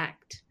heinous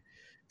act.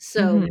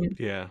 So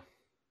Mm-hmm. Yeah.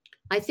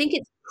 I think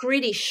it's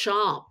pretty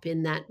sharp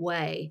in that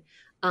way.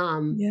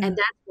 And Yeah.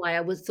 that's why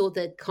I was thought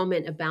that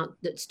comment about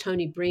that's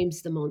Tony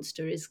Bream's the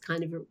monster is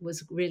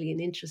was really an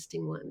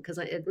interesting one, because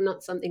it's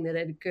not something that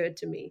had occurred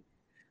to me.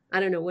 I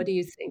don't know. What do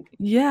you think?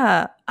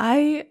 Yeah.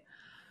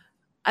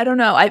 I don't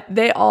know.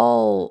 They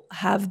all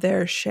have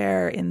their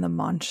share in the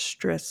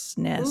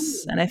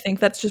monstrousness, and I think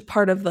that's just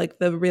part of like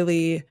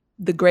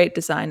the great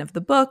design of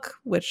the book,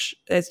 which,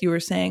 as you were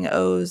saying,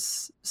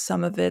 owes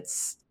some of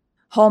its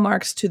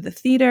hallmarks to the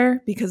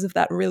theater because of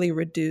that really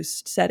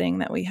reduced setting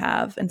that we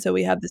have, and so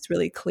we have this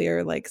really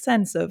clear like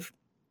sense of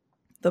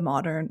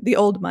the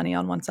old money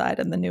on one side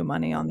and the new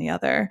money on the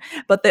other.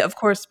 But they, of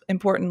course,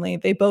 importantly,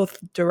 they both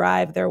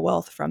derive their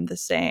wealth from the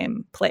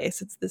same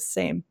place. It's the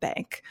same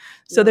bank.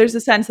 So Right. there's a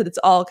sense that it's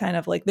all kind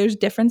of like there's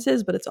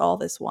differences, but it's all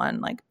this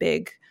one like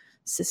big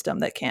system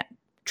that can't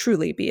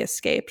truly be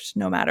escaped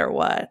no matter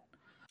what.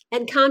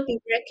 And can't be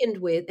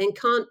reckoned with, and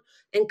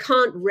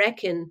can't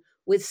reckon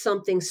with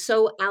something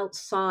so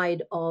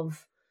outside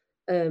of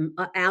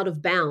out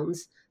of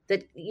bounds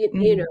that you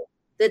Mm, know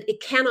that it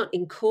cannot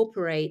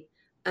incorporate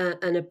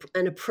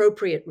an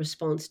appropriate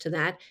response to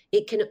that.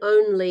 It can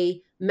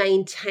only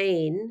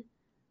maintain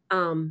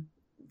um,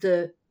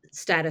 the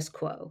status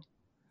quo.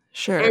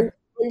 and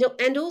sure.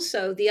 and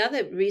also the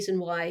other reason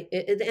why,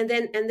 and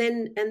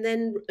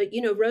then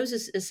Rose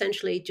is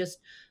essentially just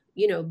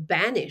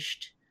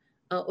banished,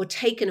 or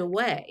taken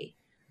away,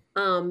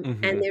 and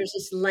Hmm. there's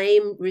this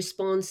lame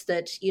response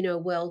that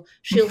well,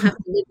 she'll have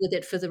to live with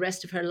it for the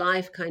rest of her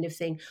life, kind of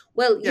thing.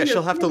 Well, Yeah,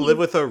 she'll have to live really,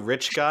 with a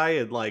rich guy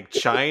in like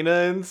China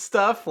and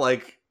stuff.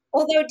 Like,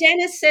 although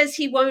Dennis says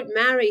he won't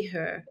marry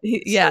her, so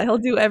Yeah, he'll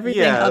do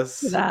everything up to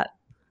yes. that.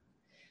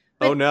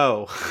 Oh but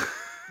no.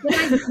 but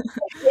I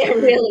yeah,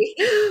 really,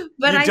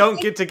 but You I don't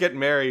think get to get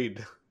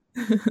married.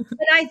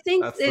 but I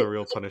think That's the that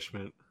real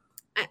punishment.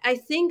 I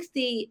think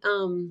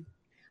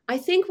I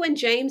think when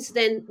James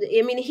then,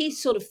 I mean, he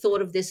sort of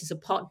thought of this as a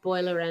pot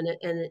boiler and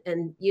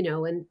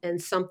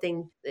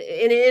something,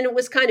 and it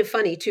was kind of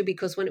funny too,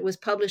 because when it was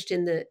published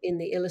in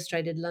the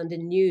Illustrated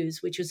London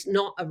News, which was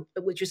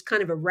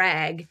kind of a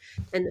rag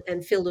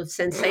and filled with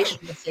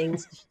sensational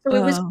things, so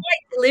it was Oh,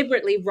 quite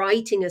deliberately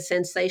writing a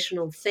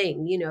sensational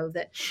thing,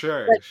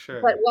 Sure, but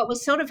sure. what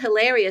was sort of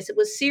hilarious, it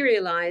was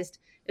serialized,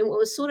 and what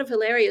was sort of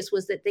hilarious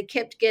was that they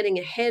kept getting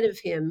ahead of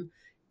him,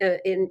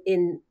 in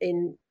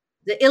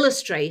the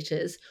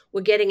illustrators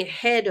were getting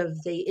ahead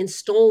of the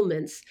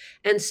installments,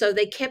 and so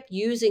they kept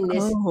using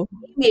this oh.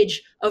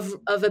 image of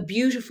a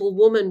beautiful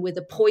woman with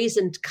a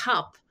poisoned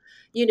cup,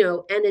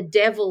 and a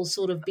devil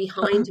sort of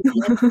behind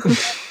her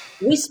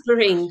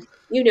whispering,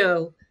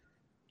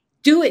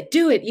 do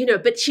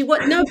it, but she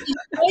what no, she's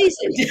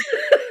poisoned.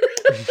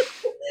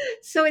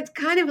 So it's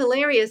kind of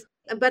hilarious.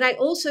 But I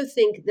also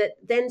think that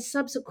then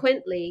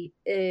subsequently,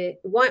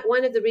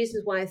 one of the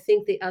reasons why I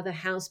think the other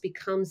house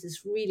becomes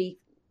this really,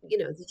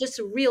 just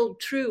a real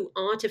true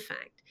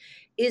artifact,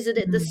 is that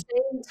at the Mhm.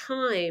 same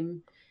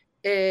time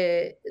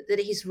that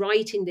he's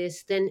writing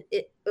this, then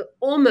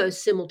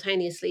almost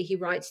simultaneously he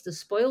writes The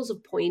Spoils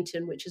of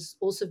Poynton, which is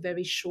also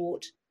very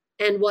short,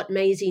 and What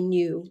Maisie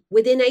Knew.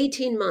 Within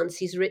 18 months,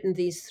 he's written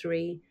these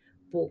three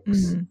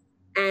books. Mhm.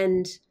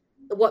 And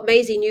what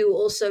Maisie knew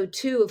also,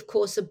 too, of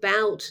course,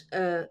 about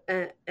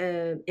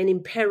an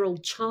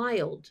imperiled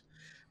child.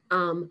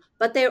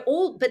 But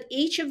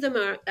each of them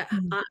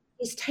Mhm.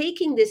 is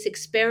taking this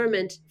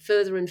experiment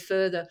further and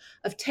further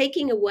of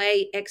taking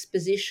away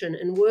exposition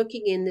and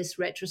working in this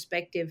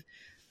retrospective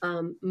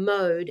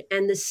mode,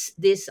 and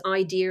this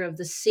idea of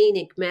the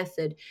scenic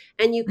method.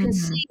 And you can Mhm.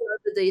 see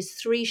over these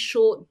three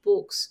short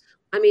books.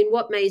 I mean,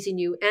 What Maisie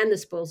Knew and The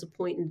Spoils of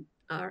Poynton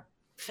are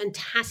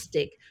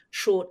fantastic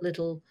short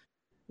little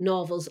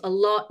novels, a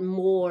lot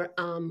more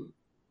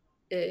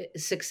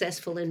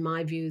successful in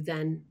my view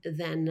than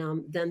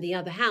the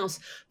other house.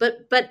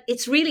 But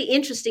it's really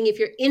interesting if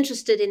you're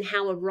interested in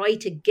how a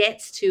writer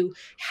gets to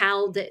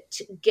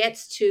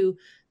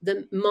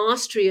the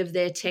mastery of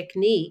their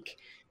technique.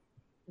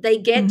 They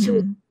get to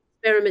Mhm.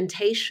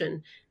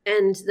 experimentation,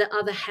 and the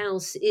other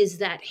house is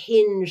that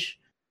hinge.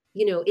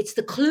 It's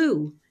the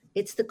clue.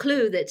 It's the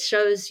clue that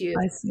shows you.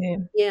 I see.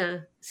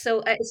 Yeah.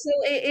 So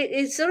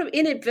it sort of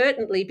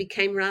inadvertently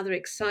became rather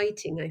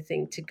exciting, I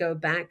think, to go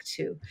back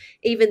to,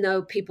 even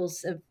though people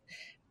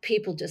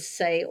just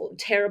say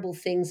terrible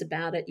things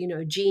about it,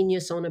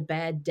 genius on a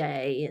bad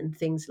day and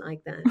things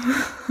like that.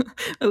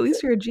 At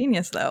least you're a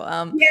genius, though.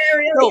 Yeah,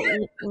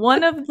 really.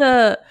 One of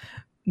the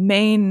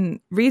main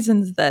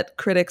reasons that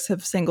critics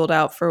have singled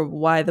out for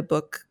why the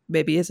book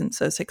maybe isn't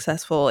so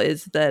successful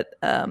is that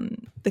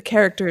the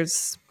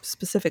characters,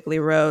 specifically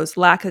Rose,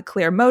 lack a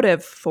clear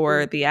motive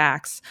for the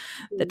acts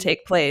that Mm,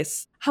 take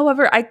place.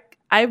 However,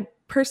 I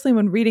personally,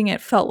 when reading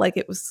it, felt like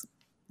it was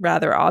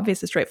rather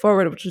obvious and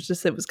straightforward, which was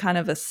just it was kind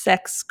of a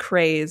sex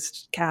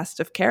crazed cast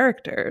of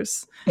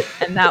characters,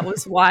 and that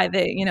was why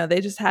they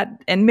just had,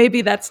 and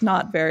maybe that's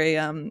not very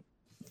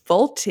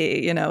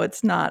faulty,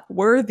 it's not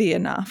worthy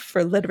enough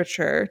for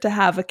literature to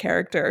have a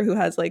character who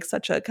has like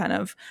such a kind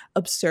of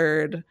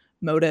absurd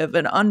motive,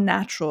 an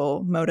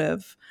unnatural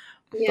motive.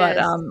 But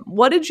yes.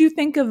 what did you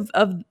think of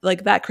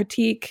like that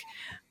critique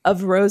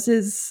of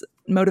Rose's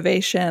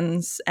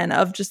motivations and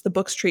of just the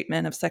book's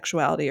treatment of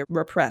sexuality or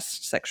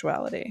repressed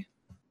sexuality?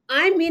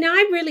 I mean,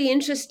 I'm really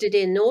interested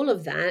in all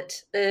of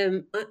that.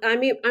 I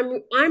mean,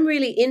 I'm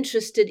really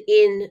interested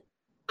in.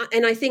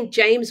 and I think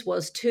James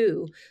was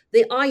too,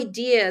 the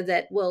idea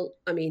that, well,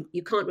 I mean,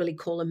 you can't really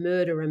call a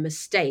murder a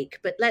mistake,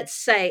 but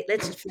let's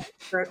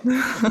for,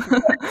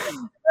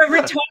 for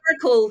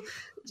rhetorical,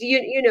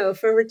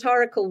 for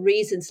rhetorical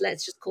reasons,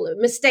 let's just call it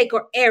a mistake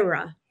or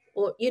error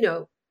or,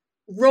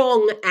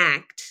 wrong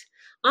act.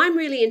 I'm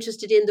really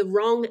interested in the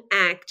wrong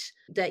act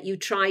that you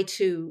try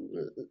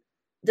to,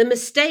 the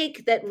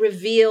mistake that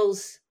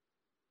reveals,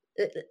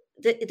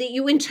 that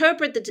you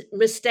interpret the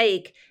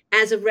mistake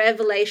as a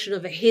revelation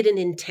of a hidden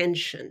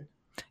intention.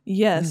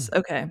 Yes.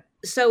 Okay.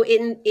 So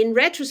in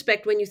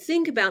retrospect, when you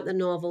think about the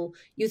novel,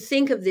 you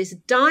think of this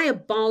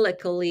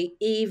diabolically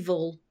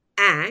evil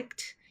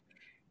act,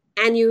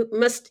 and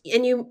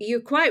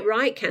you're quite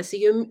right, Cassie.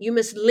 You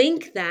must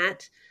link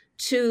that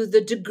to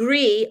the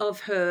degree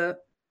of her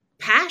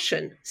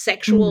passion, Mhm.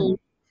 sexual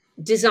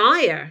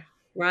desire,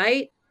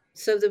 right?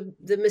 So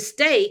the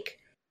mistake,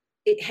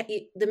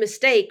 the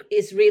mistake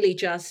is really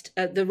just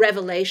the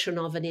revelation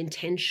of an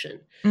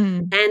intention.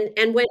 Mm.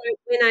 And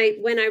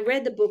when I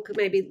read the book,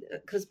 maybe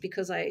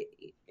because I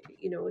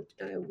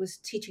was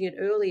teaching it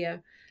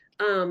earlier,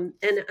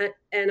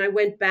 and I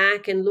went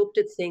back and looked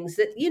at things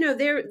that,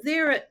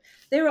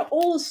 there are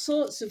all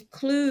sorts of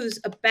clues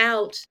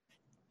about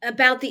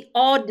the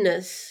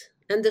oddness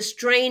and the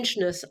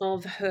strangeness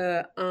of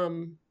her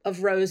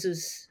of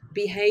Rose's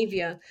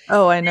behavior.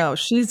 Oh, I know.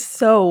 She's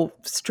so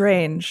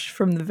strange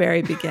from the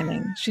very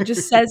beginning. She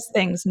just says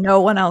things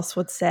no one else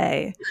would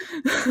say.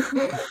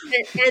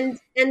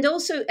 And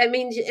also, I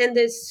mean, and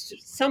there's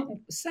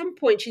some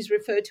point she's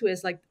referred to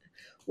as like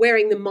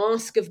wearing the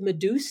mask of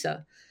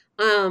Medusa.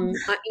 I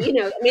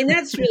mean,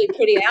 that's really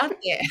pretty out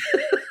there.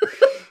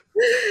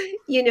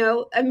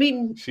 I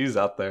mean, She's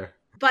up there.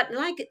 but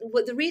like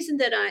the reason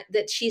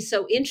that she's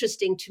so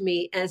interesting to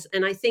me,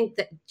 and I think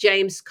that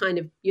James kind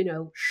of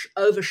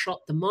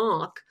overshot the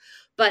mark,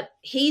 but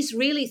he's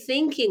really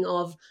thinking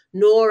of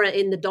Nora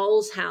in the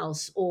doll's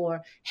house,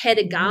 or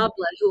Hedda Mhm.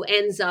 Gabler, who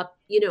ends up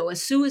a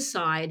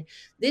suicide.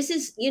 This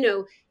is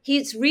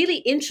he's really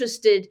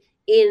interested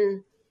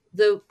in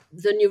the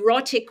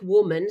neurotic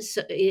woman,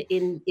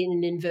 in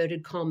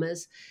inverted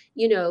commas,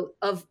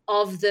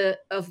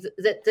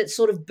 that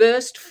sort of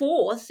burst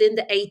forth in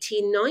the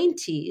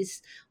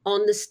 1890s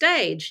on the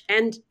stage.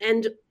 And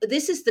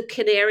this is the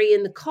canary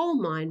in the coal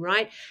mine,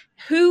 right?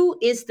 Who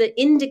is the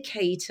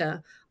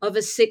indicator of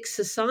a sick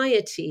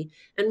society,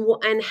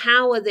 and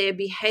how are their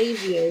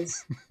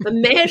behaviors a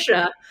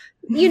measure,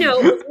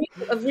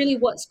 of really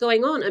what's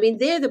going on? I mean,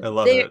 I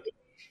love it.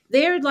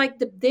 they're like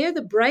they're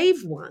the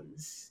brave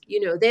ones.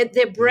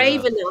 They're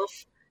brave Yeah.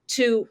 enough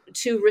to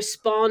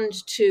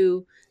respond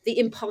to the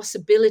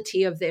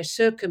impossibility of their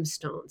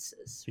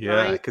circumstances, Yeah,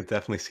 I right? could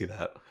definitely see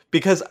that.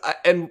 Because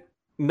and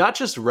not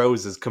just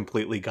Rose is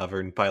completely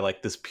governed by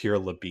like this pure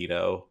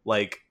libido.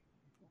 Like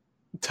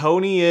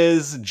Tony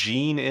is,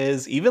 Jean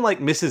is, even like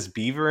Mrs.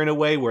 Beaver in a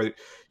way where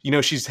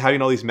she's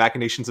having all these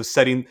machinations of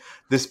setting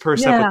this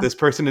person up with Yeah. this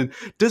person, and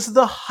does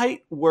the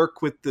height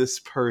work with this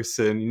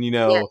person,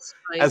 Yes,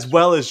 right. as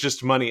well as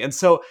just money. And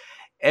so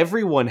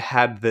everyone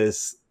had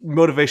this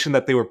motivation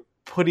that they were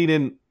putting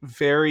in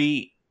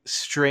very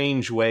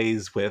strange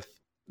ways with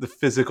the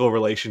physical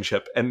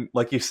relationship. And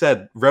like you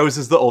said, Rose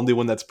is the only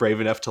one that's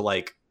brave enough to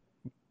like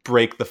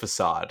break the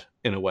facade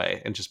in a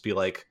way and just be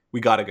like,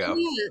 we gotta go.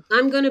 Yeah,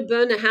 I'm going to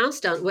burn the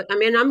house down. I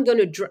mean, I'm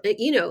going to,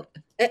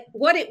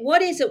 what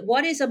is it?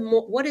 What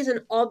is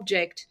an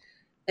object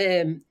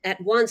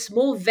at once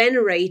more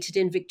venerated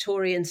in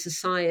Victorian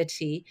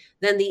society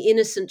than the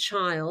innocent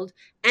child,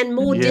 and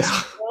more Mhm. Yeah.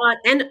 disregard,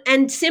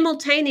 and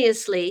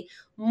simultaneously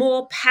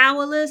more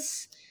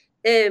powerless,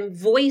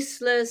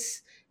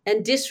 voiceless,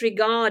 and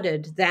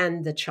disregarded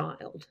than the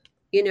child?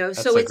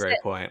 That's So a it's great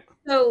point.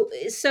 so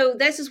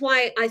this is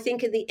why I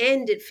think in the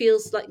end it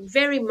feels like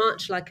very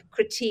much like a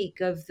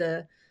critique of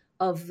the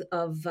of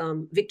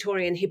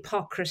Victorian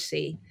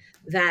hypocrisy,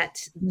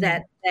 that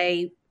Mm.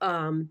 they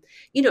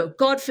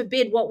God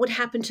forbid what would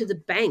happen to the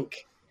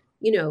bank,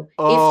 if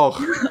Oh,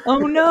 Oh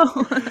no.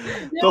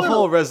 the no,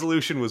 whole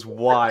resolution was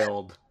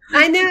wild.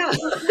 I know.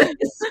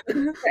 It's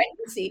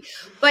crazy.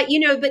 But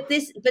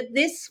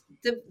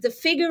the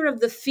figure of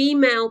the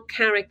female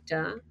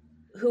character,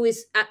 who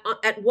is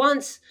at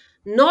once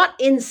not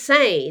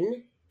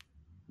insane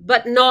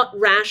but not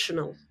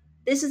rational.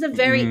 This is a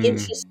very Mm,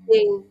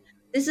 interesting.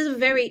 This is a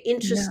very Yeah.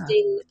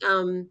 interesting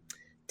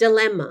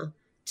dilemma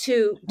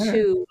to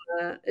Sure.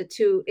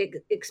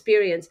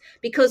 experience,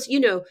 because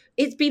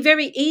it'd be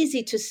very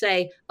easy to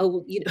say,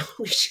 oh,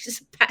 well,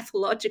 she's a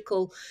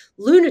pathological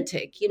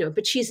lunatic,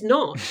 but she's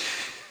not.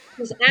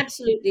 She's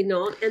absolutely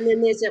not. And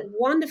then there's that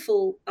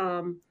wonderful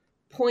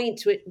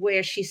point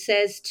where she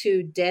says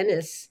to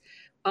Dennis,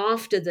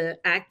 after the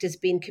act has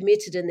been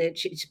committed, and they're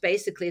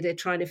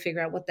trying to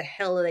figure out what the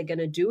hell are they going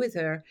to do with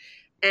her,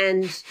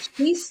 and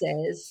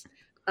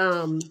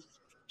um,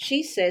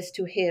 she says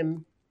to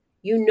him,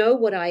 "You know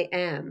what I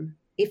am.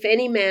 If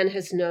any man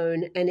has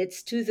known, and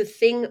it's to the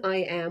thing I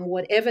am,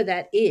 whatever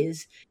that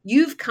is,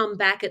 you've come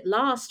back at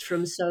last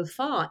from so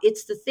far.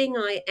 It's the thing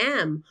I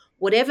am,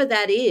 whatever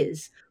that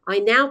is. I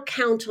now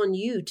count on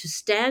you to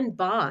stand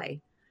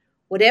by.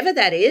 Whatever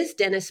that is,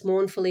 Dennis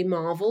mournfully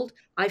marveled,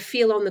 I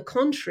feel on the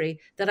contrary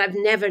that I've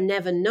never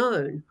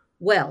known.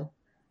 Well,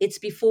 it's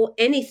before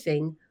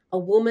anything a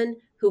woman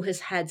who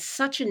has had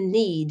such a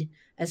need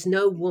as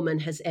no woman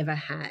has ever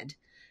had.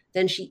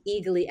 Then she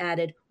eagerly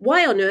added,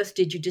 why on earth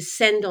did you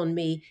descend on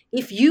me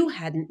if you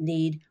hadn't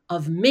need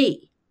of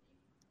me?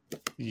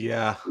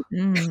 Yeah.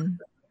 Mm.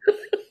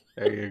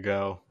 There you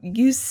go.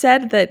 You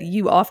said that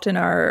you often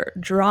are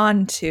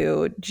drawn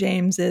to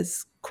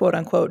James's quote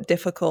unquote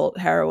difficult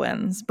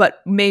heroines,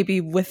 but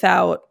maybe with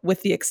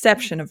the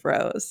exception of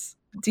Rose.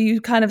 Do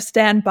you kind of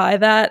stand by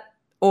that?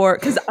 Or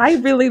because I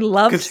really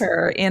loved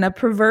her in a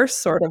perverse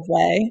sort of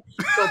way.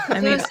 Well, I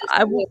mean, perverse is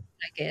the word,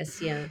 I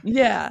guess, yeah.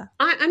 Yeah.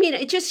 I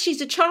mean,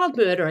 she's a child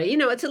murderer.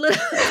 It's a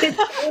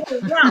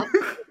little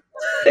rough.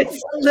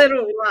 It's a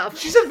little rough.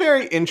 She's a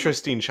very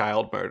interesting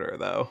child murderer,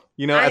 though.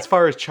 As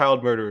far as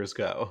child murderers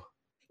go.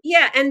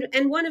 Yeah,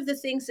 and one of the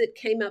things that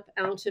came up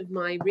out of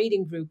my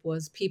reading group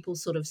was people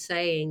sort of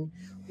saying,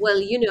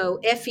 well,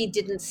 Effie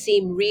didn't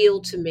seem real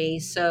to me,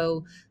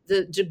 so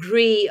the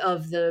degree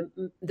of the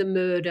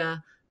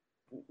murder,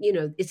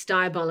 its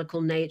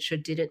diabolical nature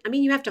didn't. I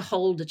mean, you have to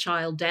hold a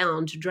child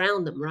down to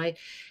drown them, right?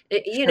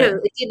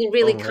 Sure. It didn't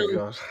really Oh my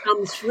God.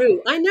 come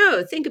through. I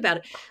know, think about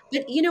it.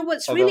 But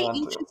what's really Although,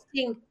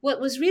 interesting, what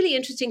was really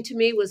interesting to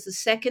me was the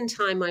second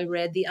time I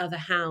read The Other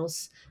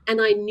House and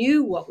I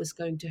knew what was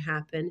going to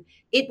happen.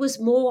 It was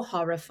more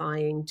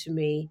horrifying to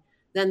me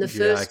than the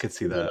yeah, I first could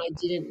see one when that. I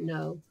didn't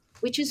know,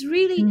 which is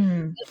really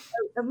Hmm.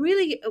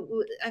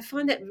 I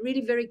find that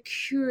really very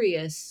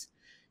curious.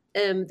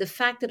 The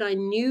fact that I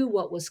knew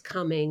what was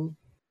coming.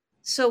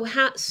 So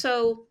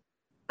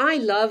I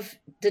love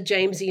the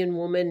Jamesian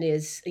woman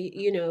is a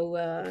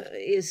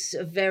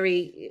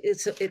very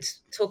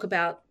it's talk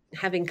about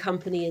having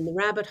company in the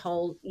rabbit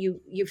hole.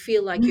 You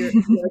feel like your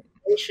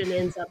imagination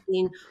ends up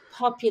being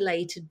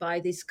populated by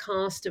this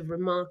cast of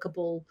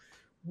remarkable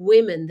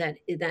women that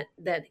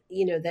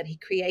he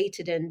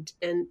created, and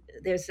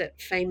there's that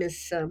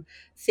famous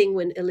thing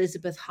when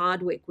Elizabeth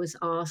Hardwick was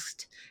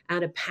asked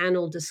at a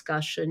panel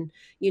discussion,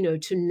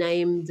 to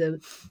name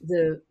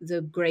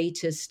the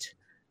greatest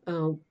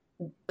uh,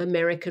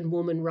 American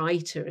woman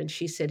writer, and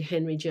she said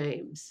Henry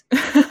James.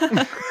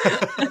 That's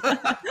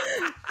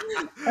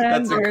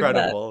Heard that.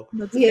 incredible.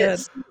 That's good.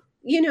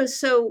 Yes,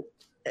 so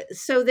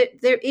that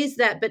there is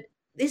that, but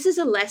this is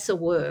a lesser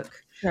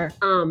work. Sure.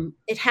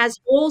 It has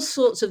all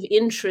sorts of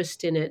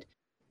interest in it,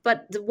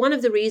 but one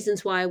of the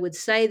reasons why I would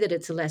say that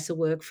it's a lesser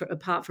work,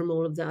 apart from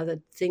all of the other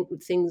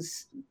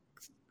things,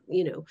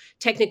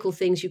 technical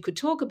things you could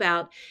talk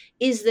about,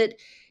 is that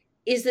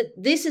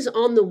this is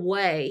on the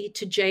way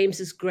to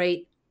James's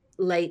great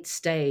late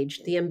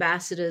stage, The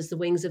Ambassadors, The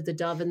Wings of the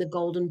Dove, and The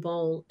Golden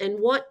Bowl. And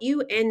what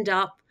you end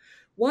up,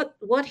 what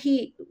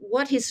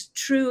his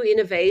true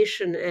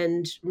innovation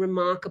and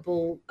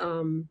remarkable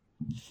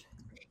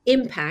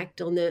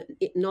impact on the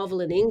novel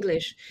in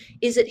English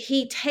is that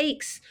he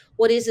takes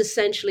what is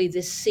essentially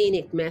this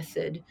scenic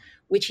method,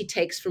 which he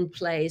takes from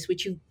plays,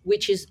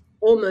 which is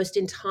almost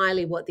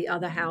entirely what The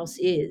Other House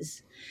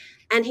is,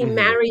 and he Mhm.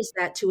 marries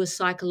that to a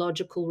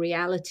psychological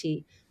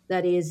reality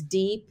that is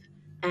deep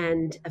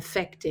and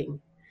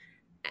affecting.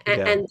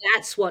 Yeah. And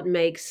that's what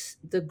makes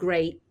the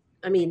great.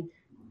 I mean,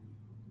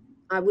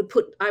 I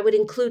would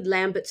include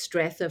Lambert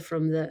Strether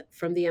from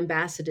the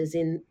Ambassadors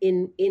in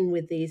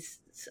with these.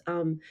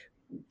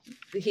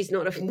 He's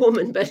not a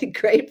woman, but a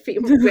great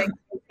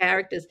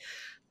characters.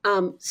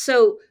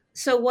 So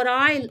what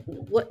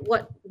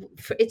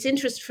for its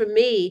interest for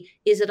me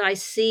is that I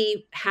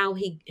see how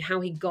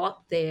he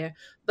got there,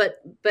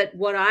 but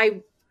what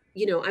I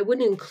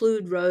wouldn't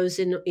include Rose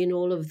in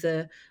all of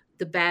the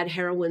bad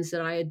heroines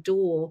that I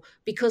adore,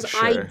 because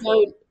Sure.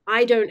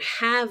 I don't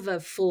have a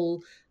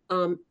full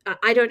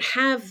I don't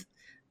have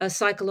a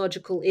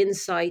psychological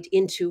insight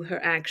into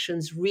her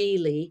actions,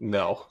 really,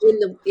 No.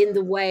 in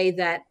the way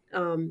that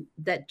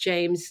that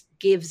James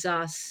gives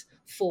us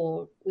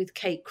with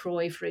Kate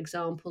Croy, for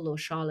example, or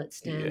Charlotte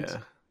Stant.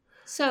 Yeah.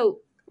 So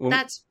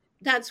Well,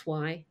 that's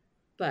why.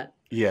 But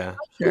yeah.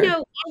 you Sure.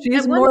 know,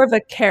 She's and one more of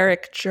a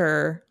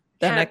caricature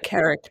than a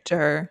character,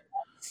 character.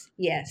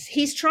 yes,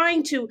 he's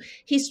trying to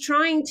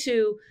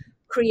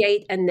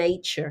create a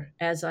nature,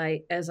 as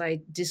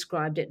I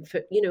described it,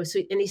 so,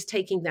 and he's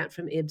taking that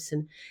from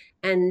Ibsen,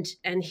 and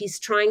he's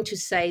trying to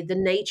say the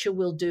nature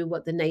will do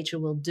what the nature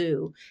will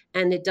do,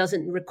 and it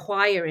doesn't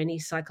require any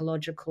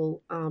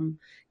psychological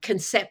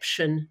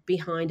conception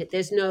behind it.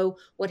 There's no,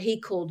 what he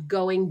called,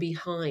 going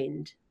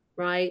behind,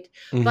 right?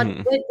 But,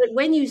 Mhm. but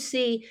when you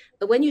see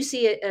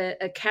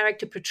a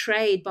character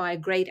portrayed by a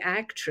great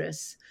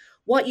actress,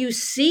 what you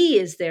see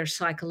is their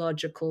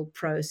psychological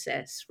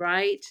process,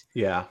 right?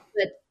 Yeah.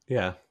 But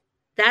Yeah.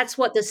 that's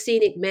what the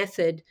scenic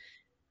method,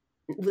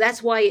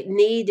 that's why it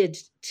needed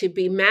to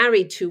be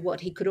married to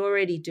what he could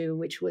already do,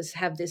 which was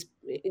have this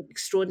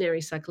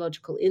extraordinary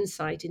psychological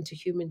insight into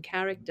human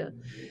character.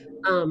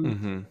 Um,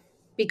 Mhm.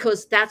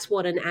 because that's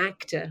what an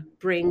actor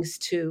brings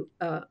to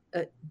a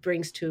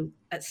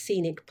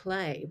scenic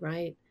play,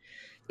 right?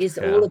 is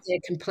all Yeah. of their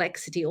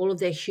complexity, all of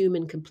their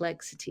human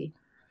complexity.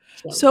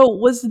 So So,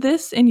 was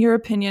this, in your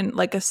opinion,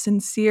 like a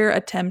sincere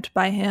attempt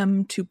by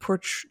him to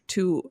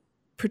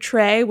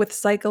portray with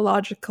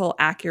psychological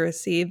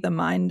accuracy the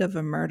mind of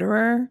a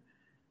murderer?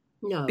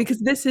 no, Because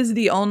this is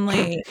the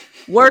only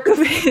work of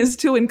his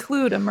to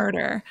include a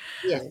murder.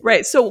 yeah,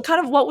 Right. So,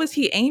 kind of what was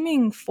he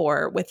aiming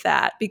for with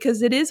that?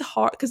 Because it is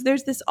hard, because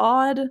there's this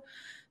odd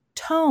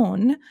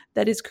tone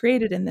that is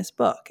created in this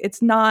book.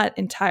 It's not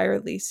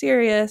entirely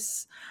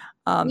serious.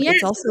 It's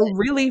yes, also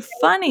really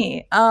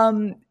funny.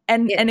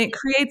 And it, it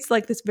creates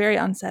like this very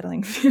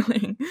unsettling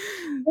feeling.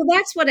 well,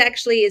 that's what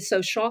actually is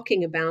so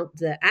shocking about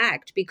the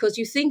act, because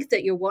you think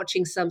that you're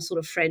watching some sort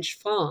of French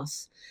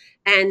farce.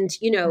 And,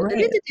 Right.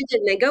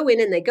 and they go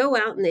in and they go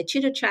out and they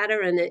chitter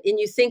chatter, and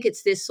you think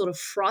it's this sort of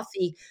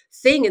frothy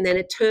thing. And then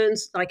it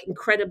turns like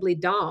incredibly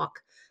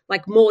dark,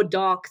 like more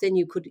dark than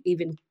you could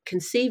even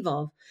conceive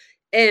of.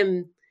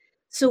 Um,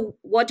 so,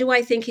 what do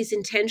I think his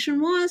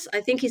intention was?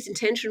 I think his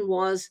intention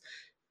was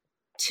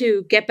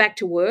to get back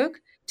to work,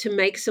 to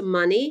make some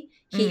money.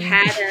 Mm. He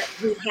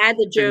had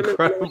the German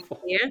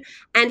Incredible. here,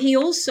 and he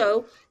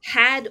also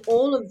had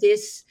all of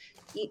this.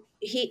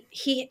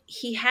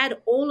 He had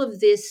all of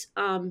this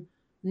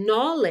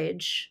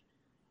knowledge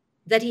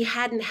that he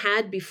hadn't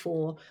had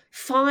before.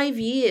 5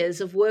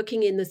 years of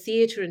working in the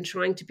theater and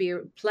trying to be a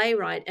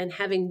playwright, and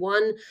having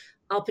one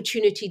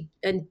opportunity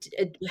and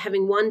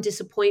having one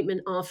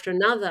disappointment after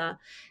another.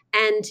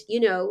 And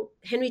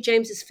Henry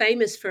James is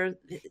famous for,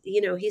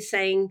 he's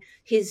saying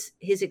his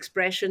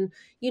expression,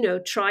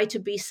 try to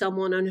be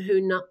someone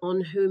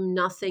on whom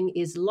nothing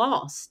is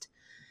lost.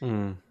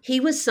 Mm. He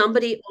was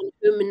somebody on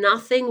whom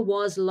nothing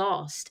was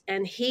lost,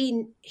 and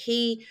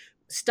he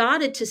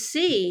started to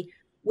see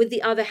with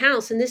the other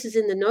house, and this is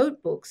in the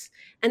notebooks.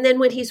 And then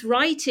when he's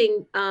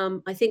writing,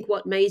 I think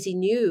what Maisie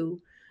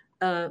knew,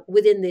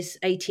 within this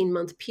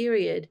 18-month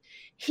period,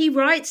 he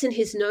writes in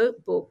his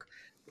notebook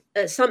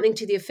something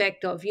to the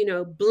effect of,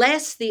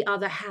 bless the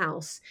other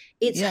house.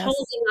 It's Yes.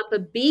 holding up a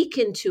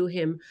beacon to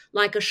him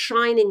like a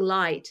shining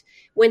light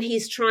when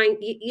he's trying,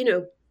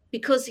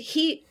 because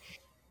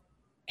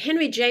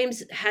Henry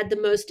James had the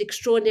most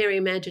extraordinary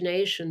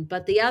imagination.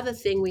 But the other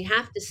thing we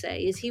have to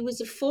say is he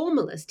was a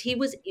formalist. He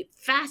was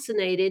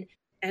fascinated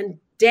and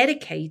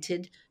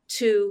dedicated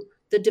to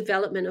the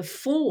development of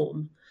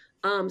form.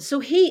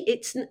 So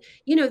it's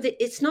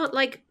not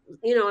like,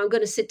 I'm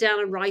going to sit down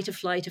and write a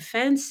flight of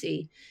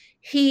fancy.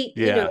 He,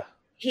 Yeah.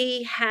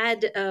 he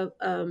had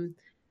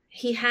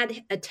he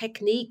had a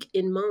technique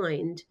in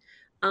mind,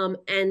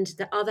 and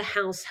the other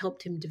house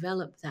helped him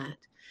develop that.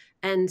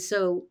 And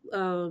so,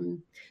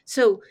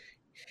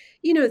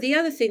 the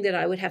other thing that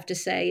I would have to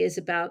say is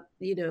about,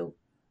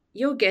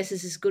 your guess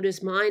is as good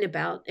as mine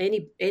about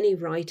any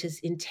writer's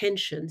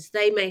intentions.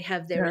 They may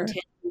have their Sure.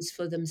 intentions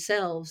for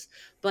themselves,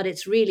 but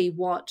it's really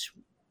what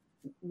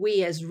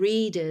we as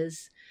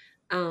readers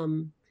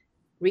um,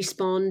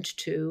 respond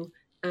to.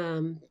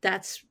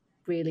 That's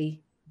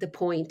really the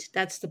point.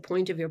 That's the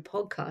point of your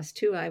podcast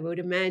too, I would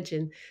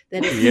imagine.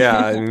 That it Yeah,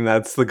 I mean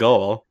that's the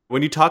goal.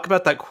 When you talk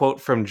about that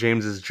quote from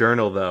James's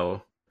journal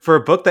though, for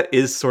a book that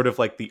is sort of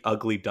like the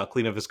ugly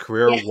duckling of his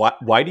career, yeah,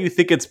 why do you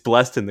think it's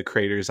blessed in the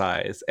creator's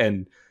eyes?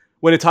 And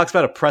when it talks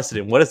about a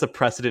precedent, what is the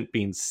precedent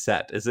being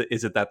set? Is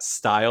it that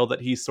style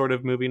that he's sort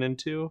of moving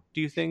into,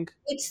 do you think?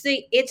 it's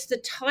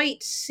the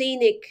tight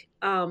scenic,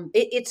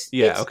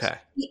 Yeah, okay.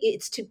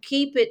 it's to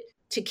keep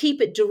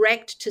it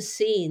direct to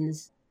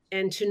scenes,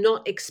 and to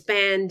not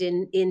expand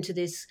into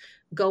this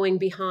going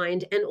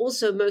behind. And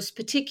also, most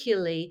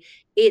particularly,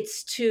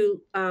 it's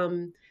to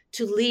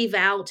leave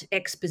out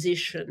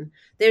exposition.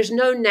 There's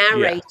no Yeah.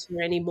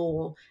 narrator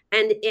anymore.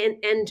 And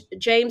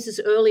James's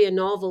earlier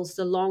novels,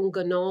 the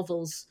longer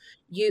novels,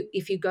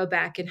 if you go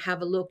back and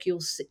have a look, you'll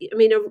see, I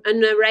mean, a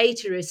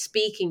narrator is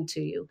speaking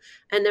to you.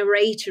 A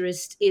narrator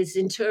is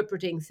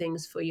interpreting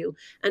things for you.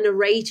 A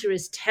narrator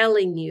is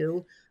telling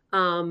you,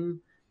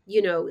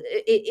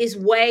 is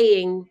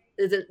weighing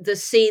the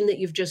scene that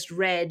you've just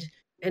read,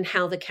 and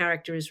how the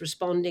character is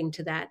responding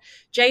to that.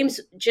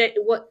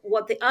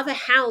 What the other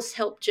house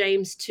helped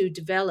James to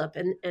develop,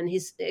 and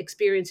his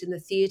experience in the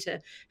theater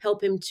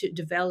helped him to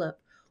develop,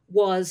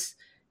 was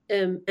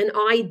an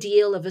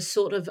ideal of a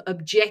sort of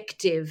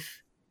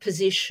objective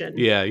position,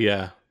 Yeah,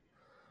 yeah.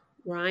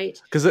 right?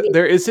 Because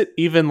there isn't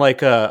even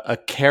like a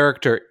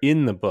character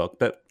in the book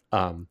that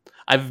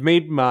I've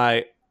made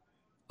my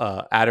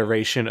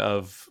adoration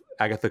of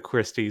Agatha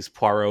Christie's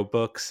Poirot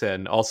books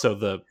and also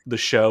the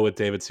show with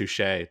David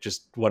Suchet,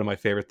 just one of my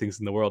favorite things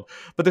in the world.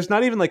 But there's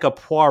not even like a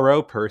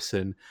Poirot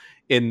person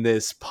in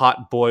this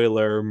pot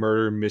boiler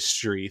murder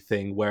mystery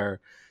thing where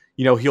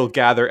he'll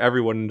gather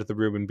everyone into the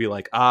room and be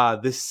like,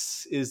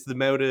 this is the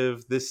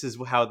motive, this is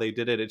how they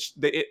did it.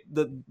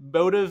 The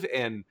motive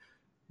and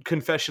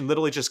confession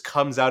literally just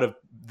comes out of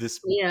this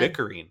Yeah,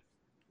 bickering,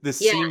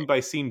 this yeah. scene by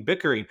scene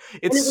bickering. And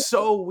It's it was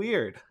so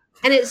weird.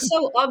 And it's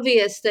so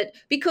obvious that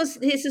because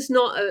this is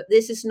not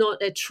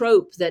a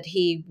trope that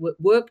he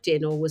worked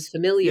in or was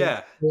familiar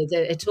Yeah. with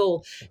at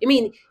all. I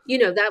mean,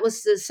 that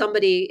was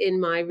somebody in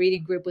my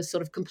reading group was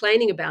sort of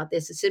complaining about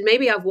this. It said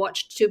maybe I've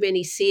watched too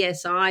many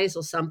CSIs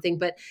or something,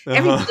 but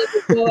every time you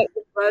Uh-huh. go at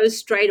Rose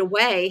straight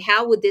away,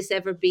 how would this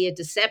ever be a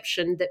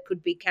deception that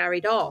could be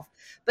carried off?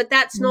 But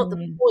that's not the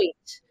Mm.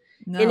 point.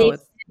 And No,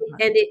 if it's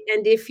not.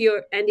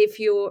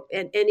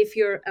 if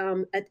you're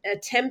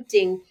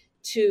attempting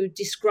to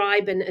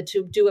describe and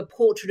to do a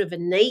portrait of a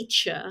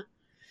nature,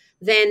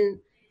 then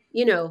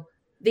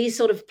these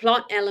sort of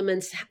plot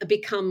elements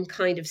become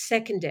kind of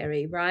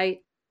secondary,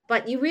 right?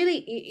 But you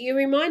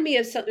remind me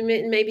of something.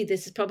 Maybe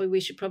this is probably we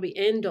should probably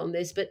end on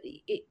this, but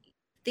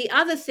the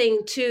other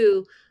thing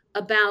too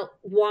about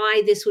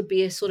why this would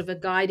be a sort of a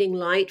guiding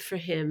light for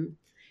him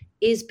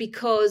is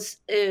because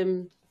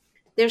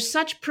there's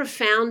such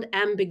profound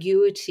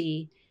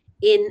ambiguity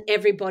in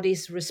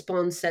everybody's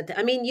response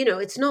I mean,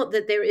 it's not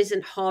that there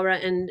isn't horror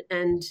and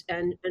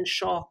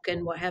shock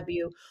and what have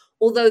you,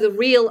 although Yeah.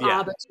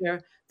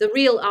 the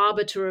real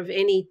arbiter of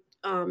any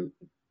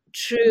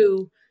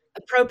true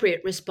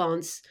appropriate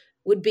response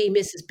would be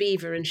Mrs.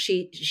 Beaver, and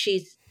She's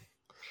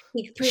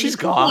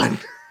gone.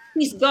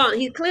 he's gone.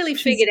 He's clearly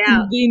She's figured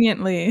out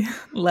conveniently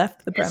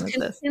left the has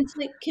premises.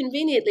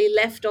 conveniently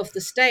left off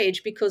the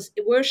stage, because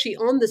were she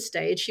on the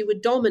stage, she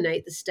would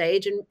dominate the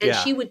stage, and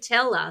Yeah. she would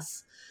tell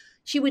us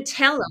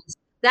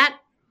that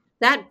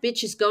that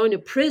bitch is going to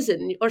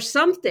prison or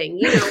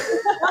something, or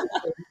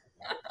something.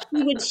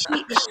 She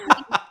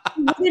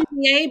wouldn't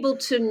be able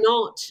to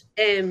not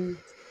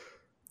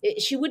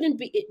she wouldn't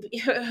be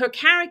her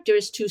character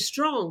is too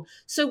strong.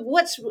 So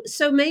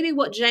maybe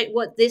what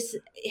this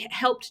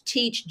helped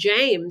teach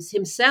James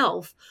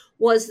himself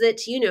was that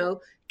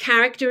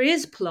character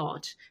is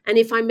plot, and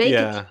if I make a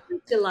Yeah.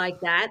 character like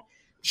that,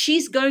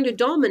 she's going to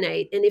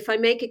dominate, and if I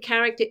make a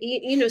character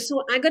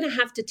so I'm going to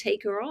have to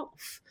take her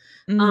off.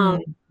 um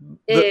Mm.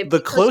 The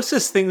because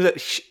closest thing that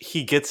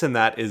he gets in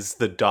that is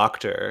the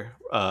doctor,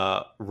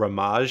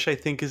 Ramage, I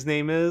think his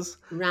name is.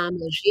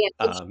 Ramage,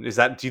 Is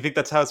that? Do you think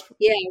that's how it's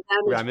yeah,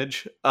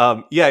 Ramage.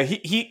 Ramage?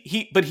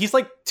 Yeah. But he's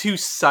like too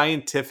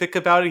scientific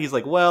about it. He's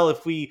like, well,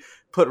 if we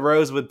put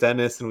Rose with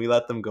Dennis and we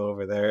let them go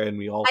over there and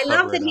we all I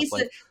love cover that it up,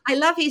 like, I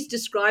love he's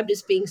described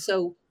as being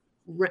so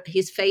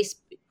his face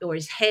or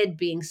his head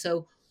being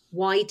so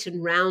white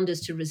and round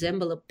as to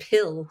resemble a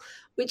pill,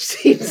 which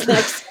seems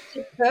like such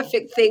a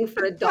perfect thing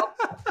for a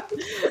doctor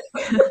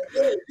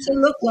to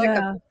look like a.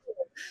 Yeah.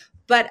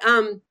 But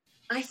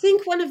I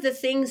think one of the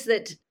things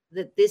that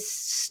this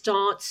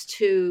starts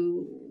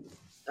to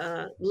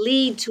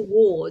lead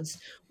towards,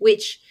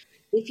 which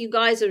if you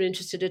guys are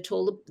interested at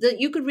all,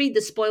 you could read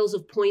The Spoils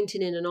of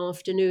Poynton in an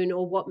afternoon,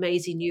 or What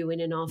Maisie Knew in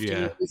an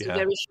afternoon. yeah, These are yeah,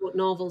 very short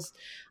novels.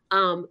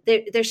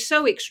 They're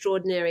so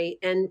extraordinary,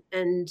 and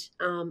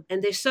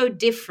they're so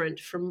different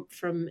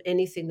from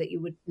anything that you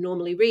would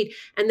normally read.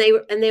 And they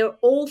were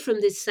all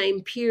from this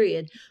same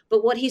period.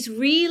 But what he's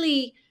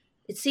really,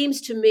 it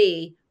seems to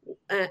me,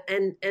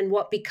 and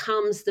what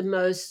becomes the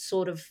most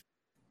sort of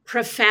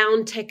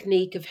profound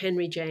technique of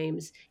Henry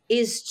James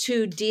is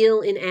to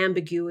deal in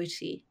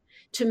ambiguity,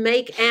 to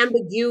make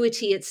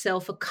ambiguity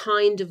itself a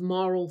kind of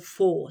moral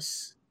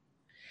force.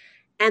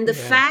 And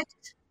yeah,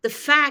 the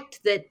fact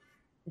that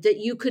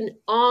you can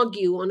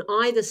argue on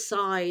either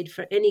side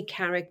for any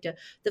character,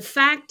 the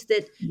fact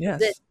that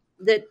Yes.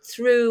 that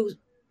through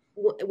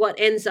what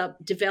ends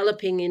up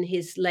developing in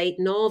his late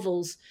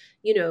novels,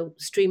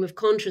 stream of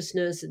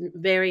consciousness and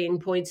varying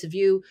points of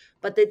view,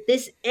 but that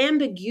this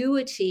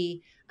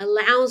ambiguity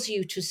allows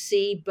you to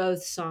see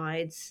both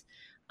sides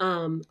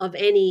of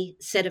any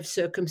set of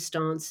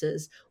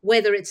circumstances,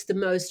 whether it's the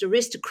most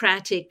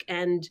aristocratic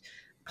and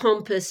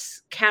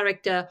pompous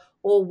character,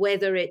 or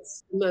whether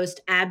it's the most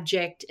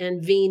abject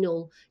and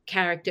venal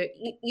character.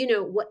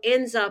 What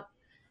ends up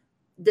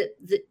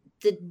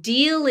the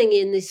dealing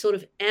in this sort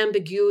of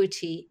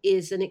ambiguity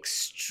is an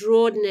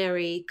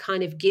extraordinary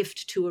kind of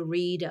gift to a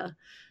reader,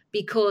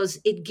 because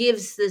it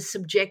gives the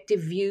subjective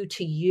view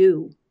to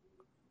you.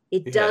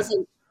 It yeah,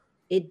 doesn't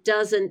it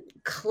doesn't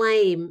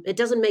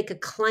make a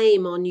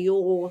claim on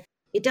your,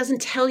 it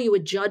doesn't tell you a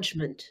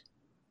judgment.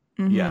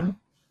 yeah. Mm-hmm.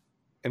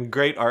 And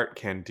great art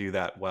can do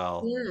that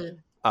well. Yeah.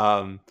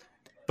 Um,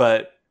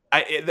 but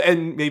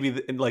and maybe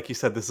like you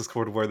said, this is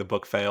sort of where the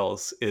book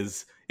fails.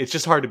 Is it's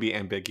just hard to be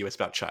ambiguous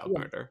about child Yeah,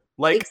 murder.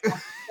 Like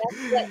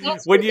exactly.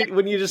 That's when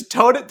you just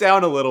tone it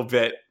down a little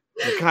bit,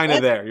 you're kind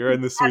of that's there. You're in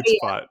the sweet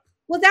spot.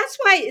 Well, that's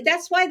why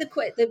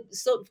the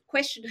sort of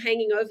question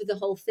hanging over the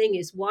whole thing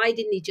is, why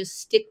didn't he just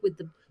stick with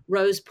the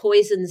Rose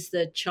poisons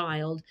the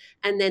child,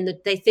 and then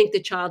they think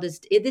the child is,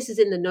 this is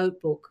in the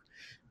Notebook,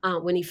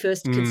 when he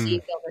first Mm,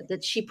 conceived of it,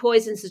 that she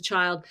poisons the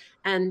child,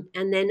 and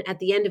then at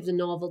the end of the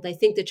novel they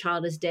think the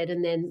child is dead,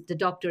 and then the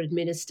doctor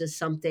administers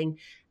something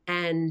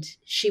and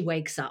she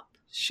wakes up.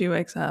 She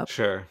wakes up.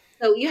 sure.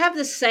 So you have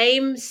the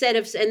same set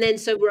of, and then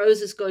so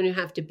Rose is going to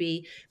have to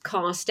be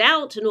cast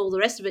out and all the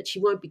rest of it. She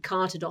won't be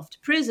carted off to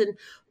prison,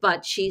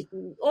 but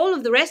all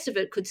of the rest of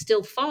it could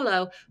still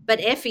follow. But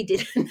Effie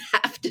didn't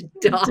have to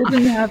die.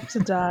 Didn't have to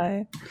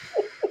die.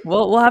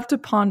 Well, we'll have to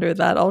ponder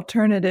that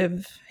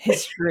alternative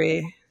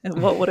history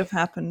and what would have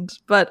happened.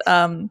 But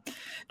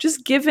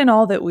just given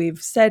all that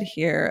we've said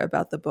here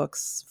about the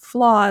book's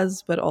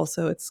flaws, but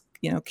also its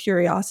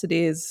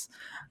curiosities,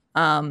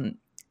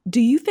 do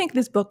you think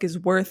this book is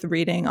worth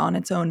reading on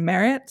its own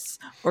merits,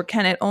 or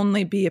can it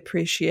only be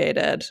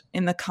appreciated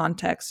in the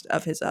context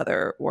of his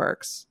other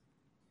works?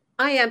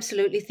 I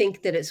absolutely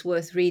think that it's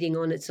worth reading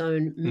on its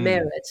own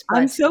merits.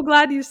 I'm so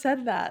glad you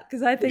said that,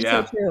 because I think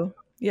so too.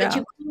 Yeah.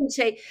 But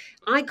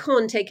I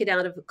can't take it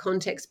out of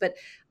context. But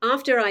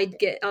after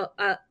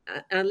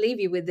I'll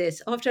leave you with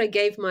this. After I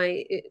gave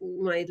my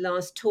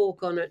last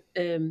talk on it,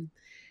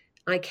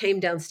 I came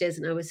downstairs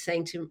and I was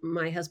saying to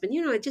my husband,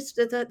 I just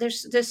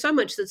there's so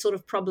much that's sort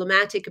of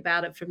problematic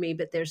about it for me,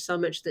 but there's so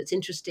much that's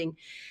interesting.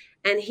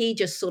 And he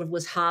just sort of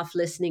was half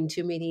listening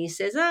to me. And he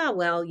says,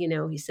 well,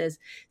 he says,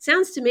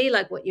 sounds to me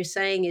like what you're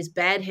saying is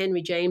bad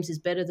Henry James is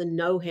better than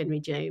no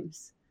Henry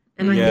James.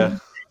 And I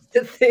think that's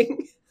the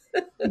thing.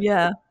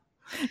 Yeah.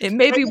 It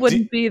maybe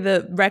wouldn't be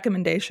the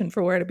recommendation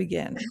for where to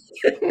begin.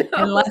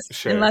 No.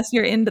 Unless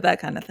you're into that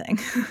kind of thing.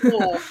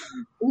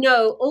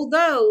 No.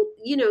 Although,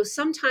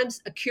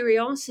 sometimes a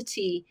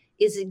curiosity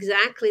is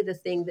exactly the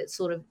thing that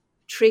sort of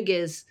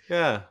triggers.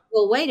 Yeah.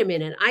 Well, wait a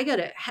minute.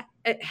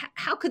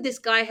 How could this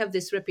guy have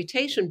this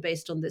reputation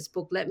based on this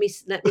book? Let me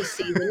see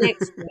the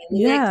next thing.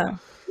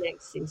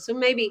 Next thing. So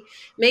maybe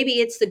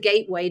it's the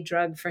gateway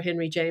drug for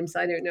Henry James.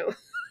 I don't know.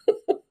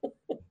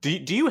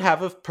 Do you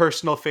have a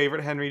personal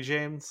favorite Henry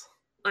James?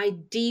 I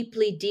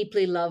deeply,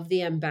 deeply love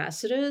The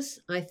Ambassadors.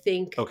 I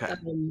think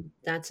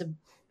that's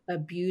a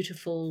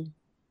beautiful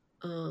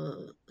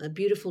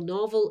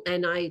novel.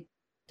 And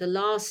the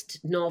last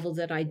novel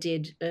that I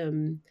did,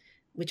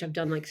 which I've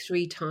done like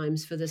 3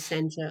 times for the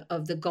Center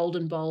of the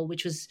Golden Bowl,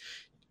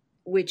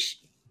 which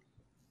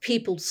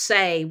people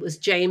say was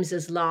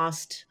James's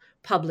last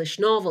published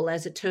novel.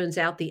 As it turns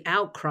out, The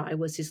Outcry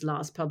was his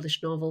last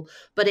published novel,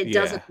 but it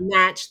doesn't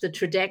match the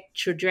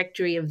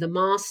trajectory of The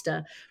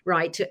Master,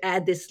 right? To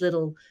add this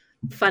little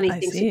funny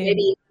thing. So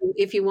maybe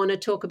if you want to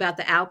talk about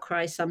The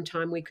Outcry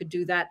sometime, we could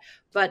do that.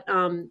 But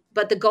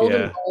the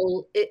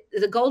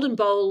Golden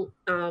Bowl,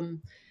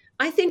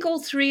 I think all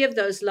 3 of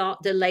those,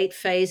 the late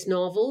phase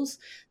novels,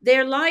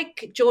 they're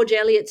like George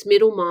Eliot's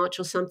Middlemarch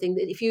or something,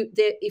 that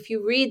if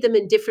you read them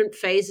in different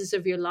phases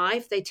of your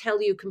life, they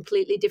tell you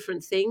completely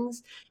different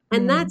things.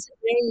 And that's a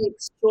very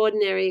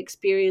extraordinary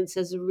experience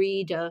as a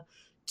reader,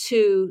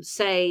 to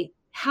say,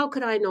 how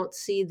could I not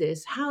see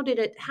this? How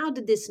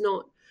did this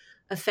not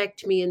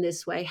affect me in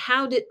this way?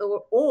 How is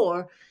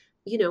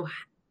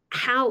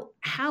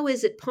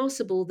it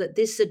possible that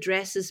this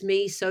addresses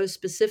me so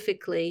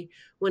specifically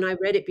when I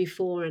read it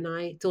before and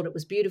I thought it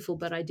was beautiful,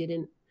 but I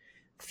didn't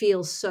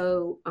feel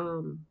so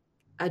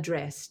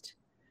addressed?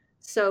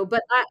 So,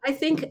 but I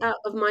think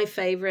of my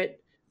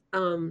favorite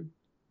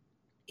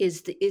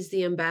is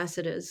the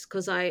Ambassadors,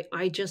 because I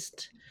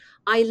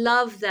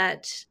love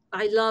that.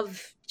 I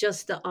love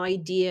just the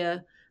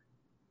idea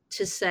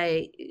to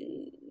say,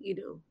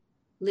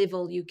 live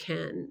all you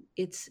can.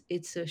 It's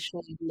a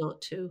shame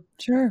not to.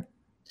 Sure.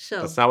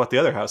 So that's not what the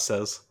other house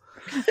says.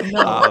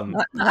 No,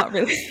 not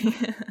really.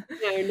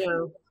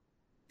 No.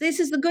 This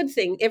is the good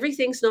thing.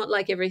 Everything's not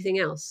like everything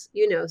else,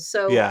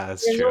 So yeah,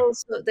 that's true.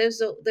 Also,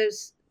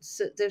 there's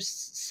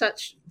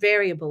such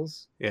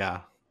variables.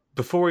 Yeah.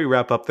 Before we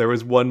wrap up, there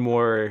was one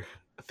more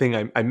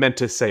thing I meant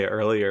to say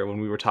earlier when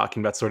we were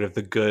talking about sort of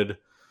the good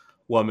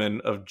woman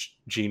of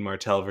Jean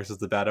Martel versus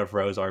the bad of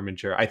Rose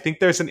Arminger. I think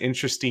there's an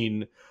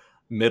interesting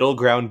middle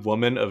ground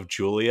woman of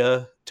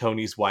Julia,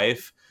 Tony's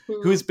wife,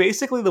 who's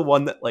basically the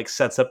one that like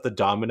sets up the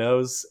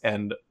dominoes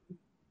and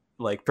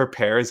like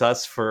prepares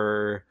us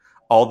for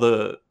all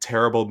the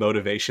terrible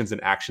motivations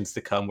and actions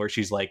to come, where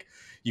she's like,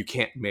 you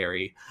can't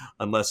marry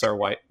unless our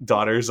white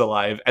daughter's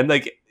alive. And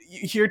like,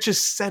 you're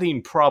just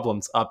setting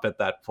problems up at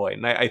that point.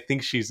 And I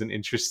think she's an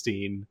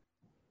interesting...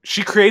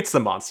 She creates the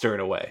monster in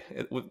a way,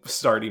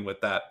 starting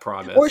with that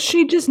promise. Or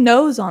she just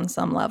knows on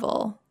some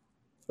level.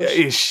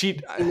 She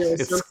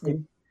knows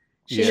something.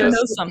 She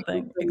knows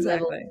something.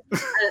 Exactly.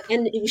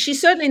 And she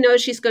certainly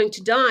knows she's going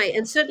to die.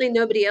 And certainly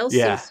nobody else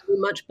seems to be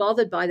much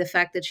bothered by the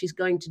fact that she's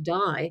going to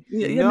die.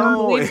 No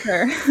one believes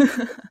her.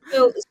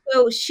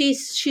 So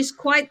she's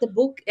quite the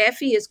book.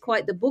 Effie is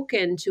quite the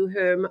bookend to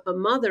her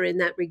mother in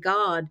that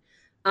regard.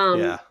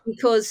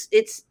 Because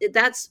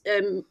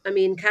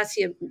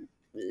Cassia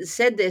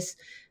said this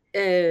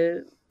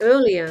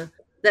earlier,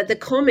 that the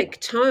comic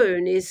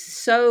tone is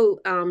so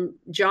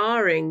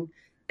jarring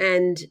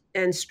and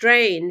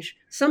strange.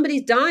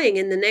 Somebody's dying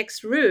in the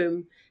next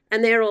room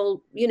and they're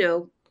all,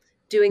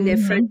 doing their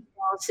French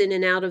pass in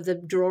and out of the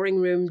drawing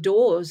room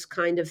doors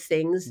kind of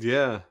things.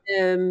 Yeah.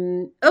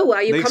 Oh,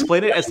 are you They coming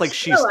explain to it as lunch? like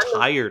she's No, I'm not.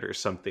 tired or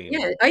something.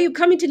 Yeah, are you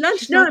coming to lunch?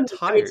 She's No, I'm not not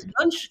coming to tired.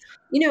 lunch.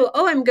 You know,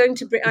 oh, I'm going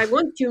to bring, I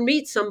want to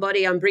meet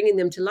somebody. I'm bringing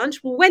them to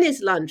lunch. Well, when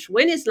is lunch?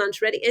 When is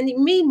lunch ready? And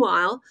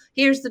meanwhile,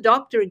 here's the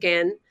doctor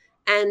again,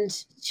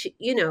 and she,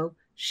 you know,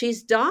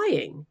 she's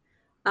dying.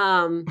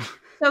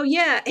 So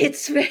yeah,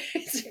 it's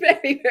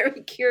very,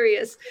 very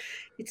curious.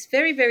 It's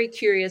very, very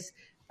curious.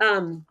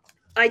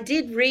 I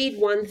did read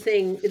one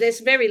thing.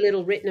 There's very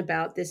little written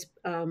about this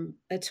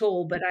at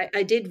all, but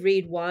I did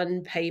read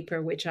one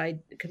paper which I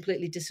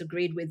completely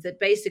disagreed with. That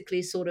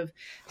basically sort of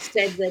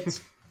said that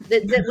was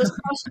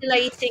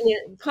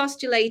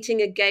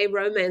postulating a gay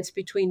romance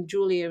between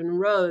Julia and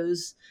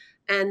Rose,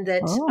 and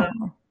that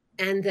Oh,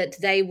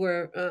 they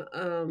were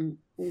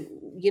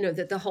you know,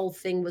 that the whole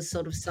thing was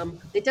sort of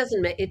it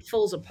doesn't make it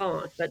falls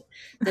apart, but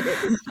that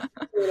it was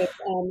sort of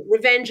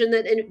revenge, and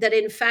that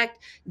in fact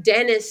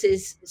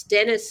Dennis's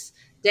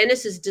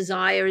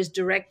desire is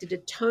directed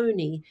at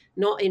Tony,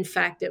 not in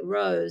fact at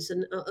Rose,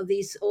 and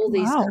all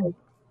these wow.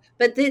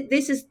 but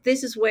this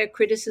is where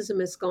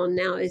criticism has gone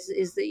now, is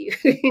that you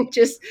can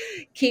just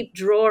keep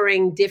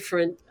drawing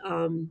different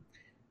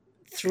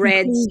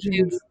threads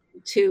Conclusions.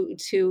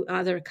 to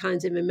other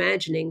kinds of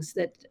imaginings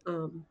that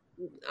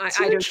It's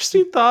I an don't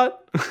interesting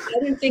thought.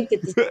 think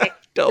that the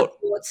text Don't.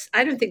 supports.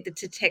 I don't think that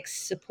the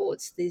text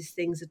supports these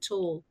things at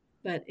all.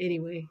 But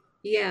anyway,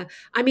 yeah.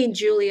 I mean,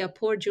 Julia,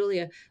 poor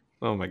Julia.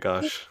 Oh my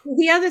gosh.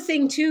 The other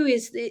thing too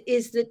is the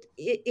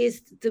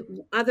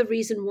other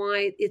reason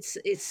why it's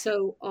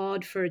so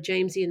odd for a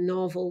Jamesian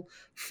novel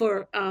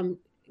for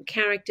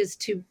characters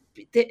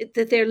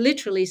that they're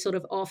literally sort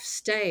of off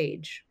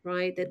stage,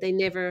 right? That they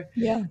never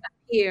Yeah,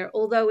 appear.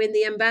 Although in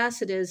the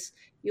Ambassadors,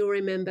 you'll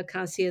remember,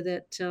 Cassia,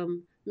 that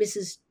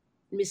Mrs.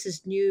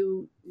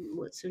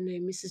 What's her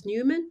name? Mrs.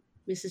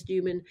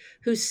 Newman,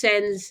 who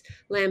sends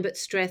Lambert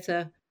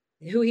Strether,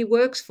 who he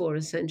works for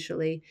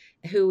essentially,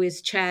 who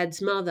is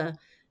Chad's mother.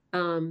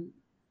 Um,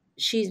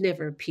 she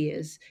never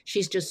appears.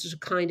 She's just a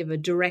kind of a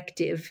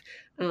directive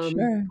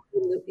sure.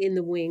 in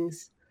the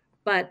wings.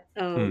 But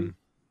Hmm.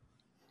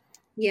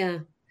 yeah,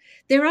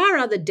 there are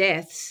other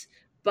deaths,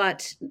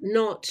 but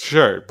not.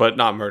 Sure, but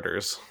not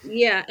murders.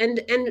 Yeah, and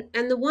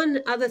the one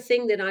other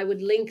thing that I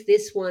would link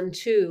this one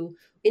to,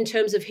 in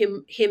terms of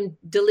him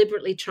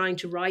deliberately trying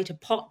to write a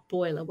pot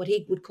boiler, what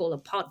he would call a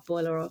pot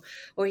boiler,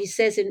 or he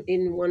says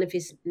in one of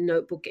his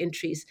notebook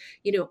entries,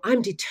 you know,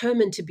 I'm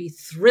determined to be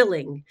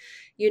thrilling,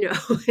 you know,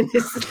 and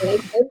it's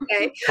like,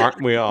 okay,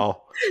 Aren't we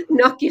all?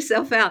 knock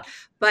yourself out.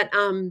 But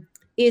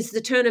is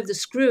The Turn of the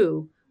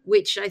Screw,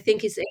 which I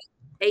think is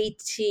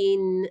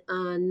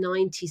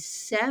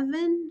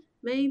 1897,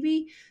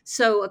 maybe.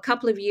 So a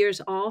couple of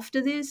years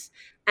after this.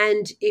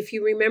 And if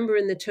you remember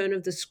in The Turn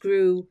of the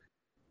Screw,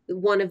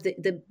 one of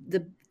the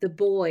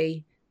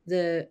boy,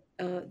 the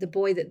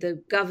boy that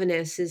the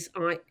governess is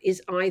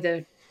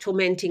either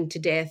tormenting to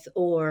death,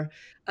 or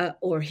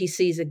he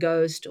sees a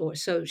ghost, or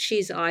so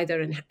she's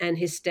either an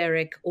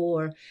hysteric,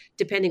 or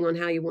depending on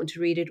how you want to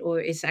read it, or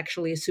it's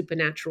actually a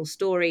supernatural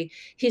story.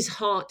 His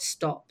heart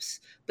stops,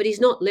 but he's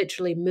not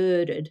literally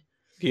murdered.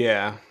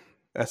 Yeah,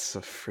 that's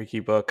a freaky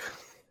book.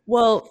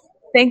 Well,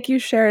 thank you,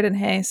 Sheridan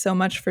Hay, so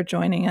much for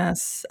joining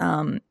us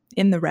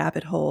in the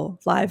rabbit hole,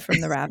 live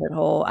from the rabbit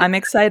hole. I'm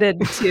excited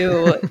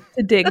to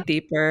dig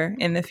deeper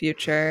in the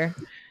future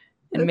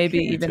and maybe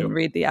Okay. even too.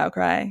 read The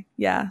Outcry.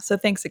 Yeah, so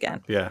thanks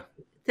again. Yeah.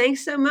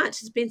 Thanks so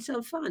much. It's been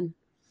so fun.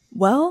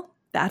 Well,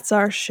 that's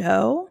our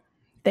show.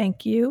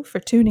 Thank you for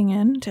tuning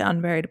in to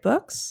Unburied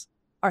Books.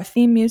 Our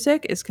theme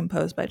music is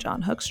composed by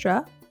John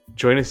Hoekstra.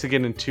 Join us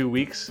again in 2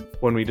 weeks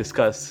when we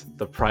discuss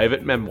The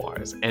Private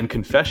Memoirs and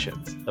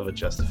Confessions of a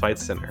Justified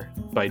Sinner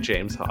by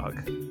James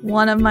Hogg.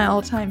 One of my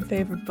all-time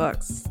favorite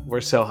books.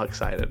 We're so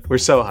excited. We're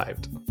so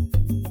hyped.